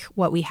look like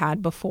what we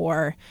had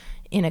before,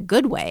 in a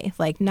good way.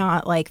 Like,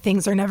 not like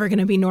things are never going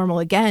to be normal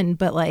again,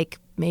 but like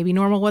maybe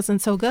normal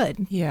wasn't so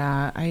good.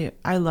 Yeah,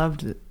 I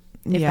loved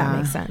if that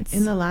makes sense.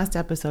 In the last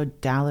episode,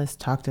 Dallas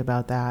talked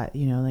about that,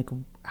 like,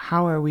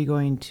 how are we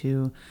going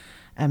to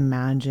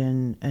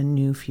imagine a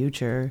new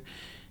future,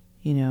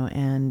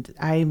 and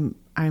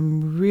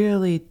I'm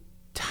really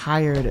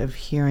tired of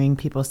hearing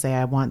people say,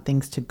 I want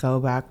things to go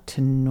back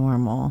to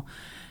normal.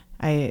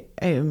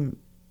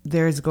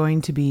 There's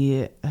going to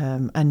be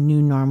a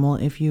new normal,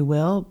 if you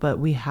will, but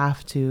we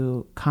have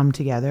to come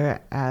together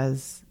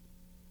as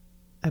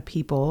a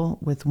people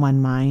with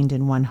one mind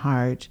and one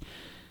heart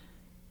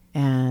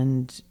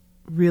and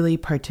really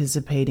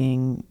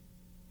participating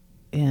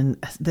in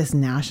this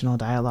national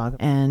dialogue.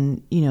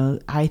 And,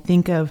 I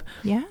think of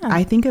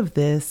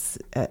this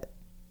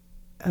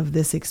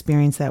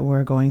experience that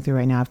we're going through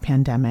right now of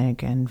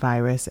pandemic and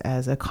virus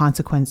as a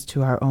consequence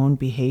to our own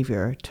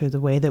behavior, to the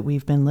way that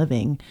we've been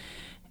living.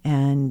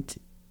 And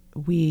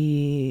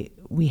we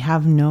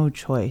have no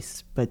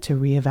choice but to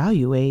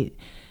reevaluate.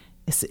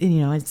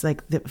 It's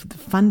like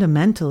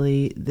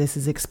fundamentally, this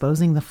is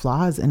exposing the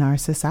flaws in our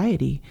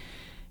society.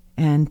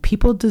 And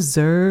people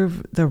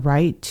deserve the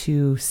right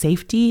to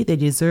safety. They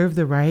deserve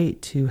the right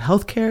to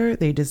healthcare.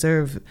 They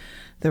deserve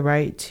the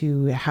right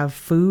to have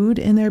food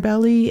in their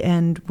belly.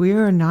 And we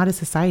are not a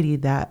society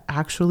that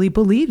actually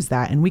believes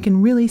that. And we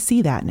can really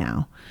see that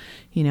now,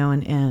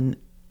 and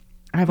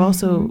I've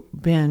also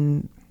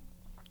been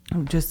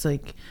just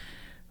like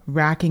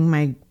racking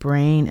my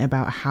brain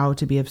about how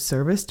to be of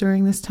service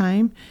during this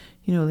time.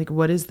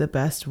 What is the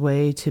best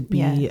way to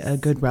be a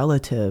good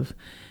relative?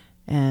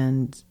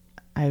 And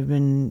I've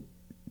been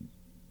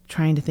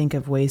trying to think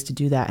of ways to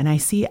do that. And I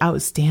see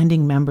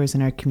outstanding members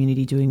in our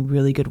community doing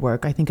really good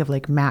work. I think of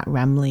like Matt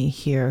Remley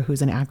here,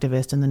 who's an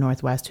activist in the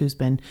Northwest, who's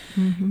been,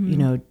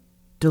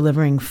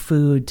 delivering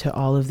food to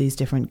all of these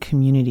different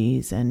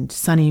communities, and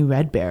Sunny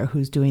Red Bear,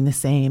 who's doing the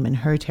same in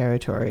her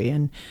territory.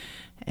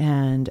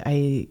 And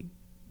I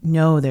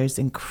know there's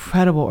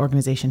incredible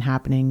organization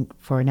happening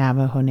for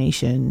Navajo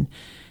Nation.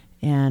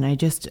 And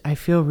I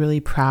feel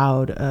really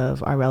proud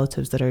of our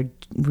relatives that are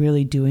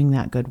really doing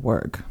that good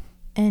work.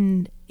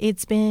 And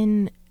it's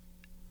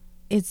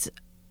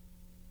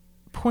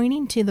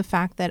pointing to the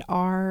fact that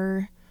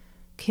our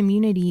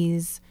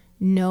native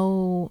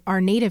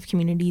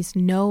communities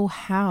know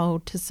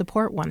how to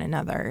support one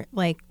another.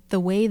 Like the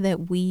way that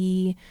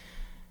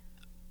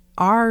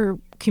our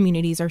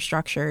communities are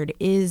structured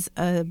is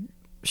a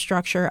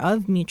structure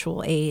of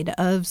mutual aid,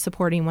 of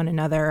supporting one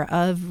another,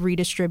 of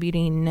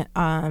redistributing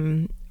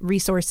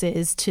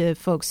resources to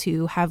folks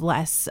who have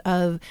less,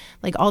 of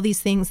like all these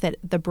things that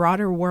the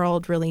broader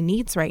world really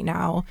needs right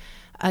now.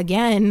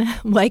 Again,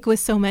 like with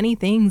so many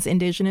things,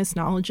 Indigenous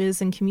knowledges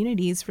and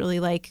communities really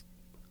like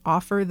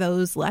offer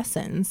those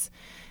lessons.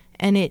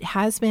 And it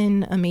has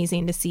been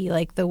amazing to see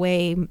like the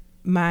way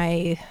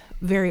my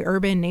very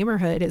urban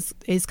neighborhood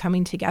is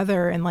coming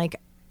together. And like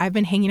I've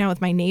been hanging out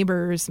with my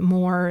neighbors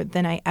more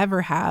than I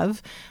ever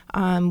have.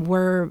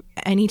 Where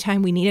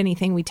anytime we need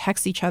anything, we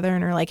text each other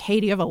and are like, hey,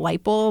 do you have a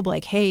light bulb?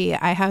 Like, hey,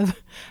 I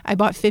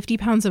bought 50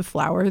 pounds of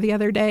flour the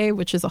other day,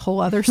 which is a whole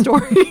other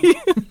story.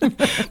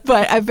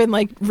 But I've been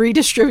like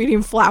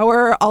redistributing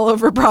flour all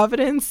over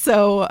Providence.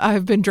 So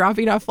I've been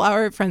dropping off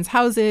flour at friends'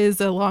 houses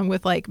along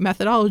with like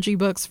methodology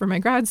books for my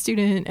grad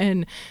student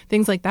and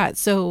things like that.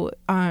 So,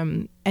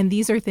 and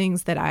these are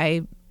things that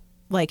I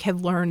like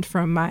have learned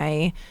from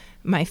my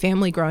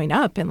family growing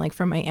up and like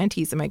from my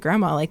aunties and my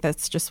grandma. Like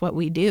that's just what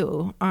we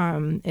do,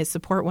 is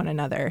support one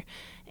another.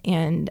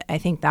 And I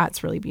think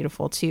that's really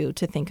beautiful too,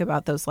 to think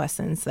about those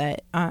lessons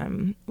that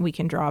we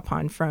can draw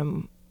upon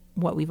from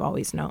what we've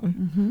always known.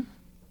 Mm-hmm.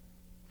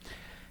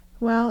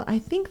 Well, I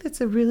think that's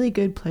a really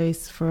good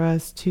place for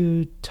us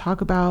to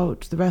talk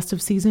about the rest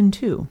of season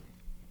 2.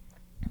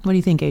 What do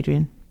you think,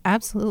 Adrienne?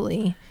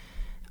 Absolutely.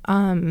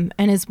 And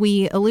as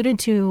we alluded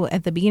to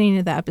at the beginning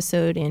of the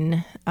episode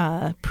in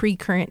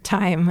pre-current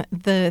time,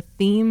 the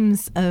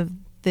themes of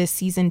this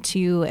season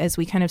 2, as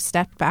we kind of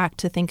stepped back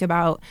to think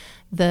about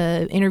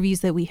the interviews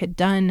that we had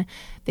done,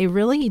 they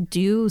really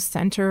do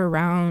center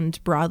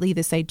around broadly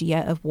this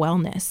idea of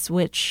wellness,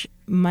 which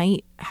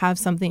might have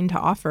something to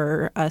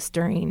offer us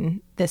during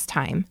this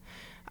time.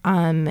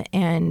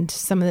 And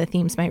some of the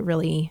themes might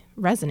really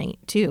resonate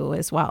too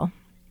as well.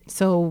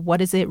 So what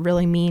does it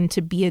really mean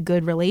to be a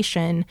good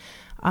relation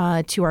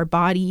to our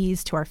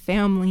bodies, to our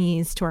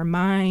families, to our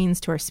minds,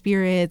 to our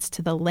spirits,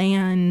 to the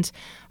land,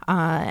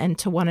 and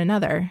to one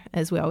another,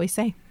 as we always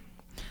say.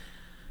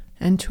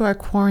 And to our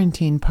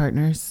quarantine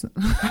partners.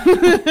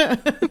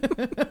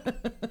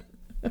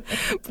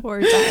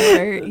 Poor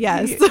Tyler.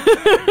 Yes.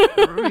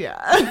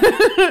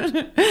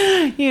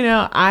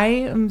 Yeah. I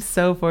am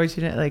so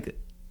fortunate. Like,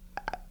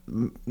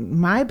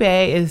 my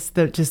bae is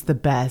just the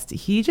best.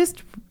 He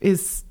just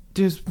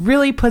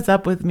really puts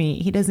up with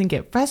me. He doesn't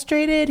get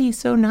frustrated. He's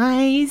so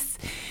nice.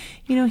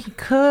 He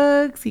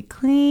cooks, he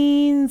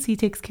cleans, he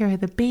takes care of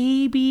the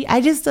baby.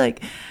 I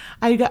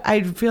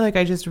feel like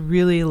I just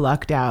really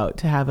lucked out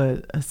to have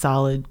a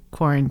solid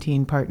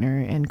quarantine partner.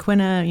 And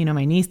Quinna,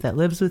 my niece that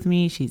lives with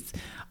me, she's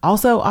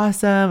also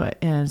awesome.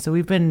 And so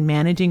we've been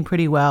managing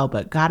pretty well.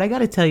 But God, I got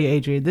to tell you,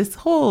 Adrienne, this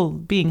whole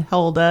being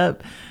held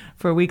up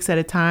for weeks at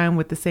a time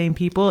with the same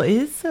people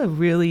is a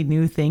really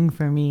new thing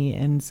for me.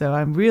 And so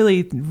I'm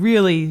really,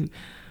 really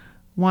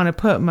want to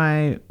put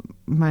my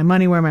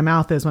money where my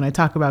mouth is when I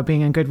talk about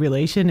being a good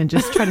relation, and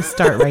just try to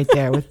start right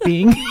there with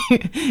being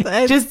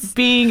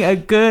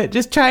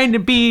just trying to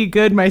be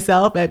good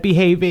myself at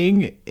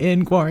behaving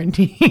in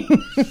quarantine.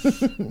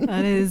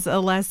 That is a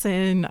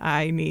lesson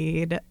I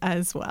need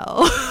as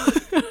well.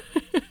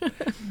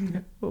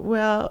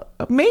 Well,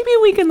 maybe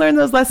we can learn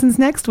those lessons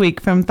next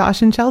week from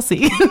Thosh and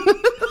Chelsea.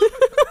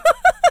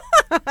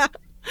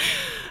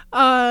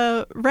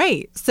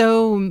 Right.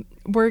 So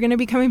we're going to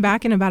be coming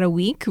back in about a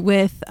week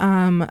with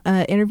an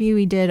interview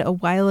we did a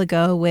while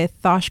ago with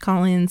Thosh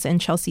Collins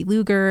and Chelsea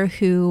Luger,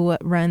 who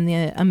run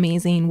the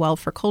amazing Well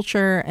for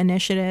Culture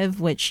initiative,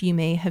 which you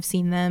may have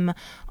seen them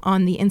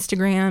on the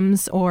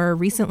Instagrams, or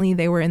recently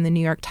they were in the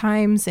New York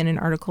Times in an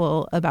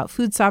article about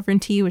food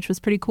sovereignty, which was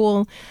pretty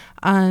cool.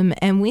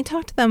 And we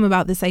talked to them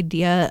about this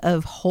idea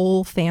of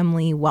whole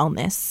family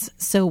wellness.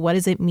 So what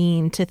does it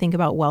mean to think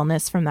about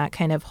wellness from that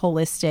kind of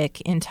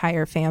holistic,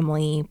 entire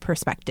family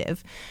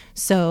perspective?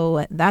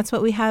 So that's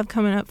what we have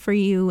coming up for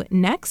you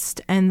next.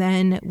 And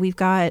then we've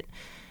got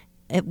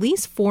at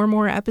least 4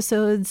 more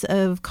episodes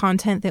of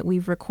content that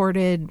we've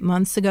recorded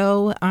months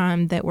ago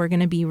that we're going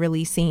to be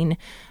releasing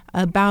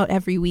about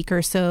every week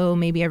or so,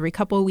 maybe every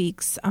couple of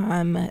weeks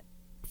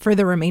for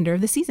the remainder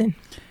of the season.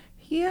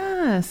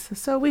 Yes.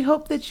 So we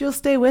hope that you'll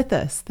stay with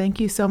us. Thank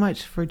you so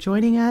much for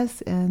joining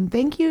us. And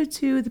thank you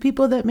to the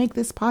people that make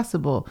this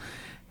possible.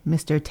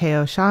 Mr.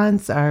 Teo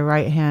Shantz, our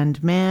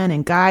right-hand man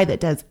and guy that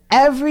does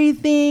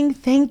everything.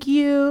 Thank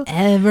you.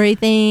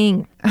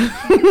 Everything.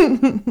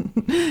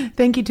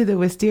 Thank you to the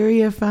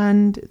Wisteria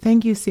Fund.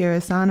 Thank you, Sierra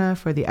Sana,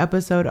 for the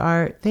episode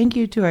art. Thank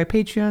you to our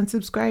Patreon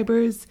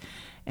subscribers.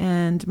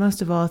 And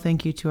most of all,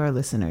 thank you to our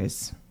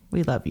listeners.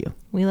 We love you.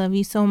 We love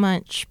you so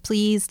much.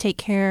 Please take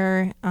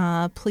care.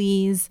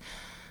 Please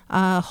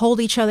hold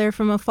each other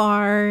from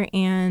afar.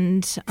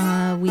 And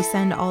we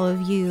send all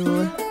of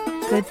you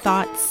good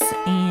thoughts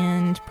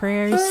and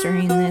prayers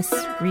during this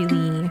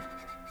really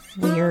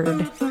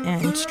weird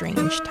and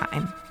strange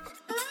time.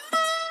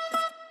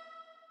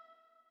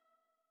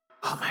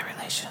 All my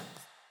relations.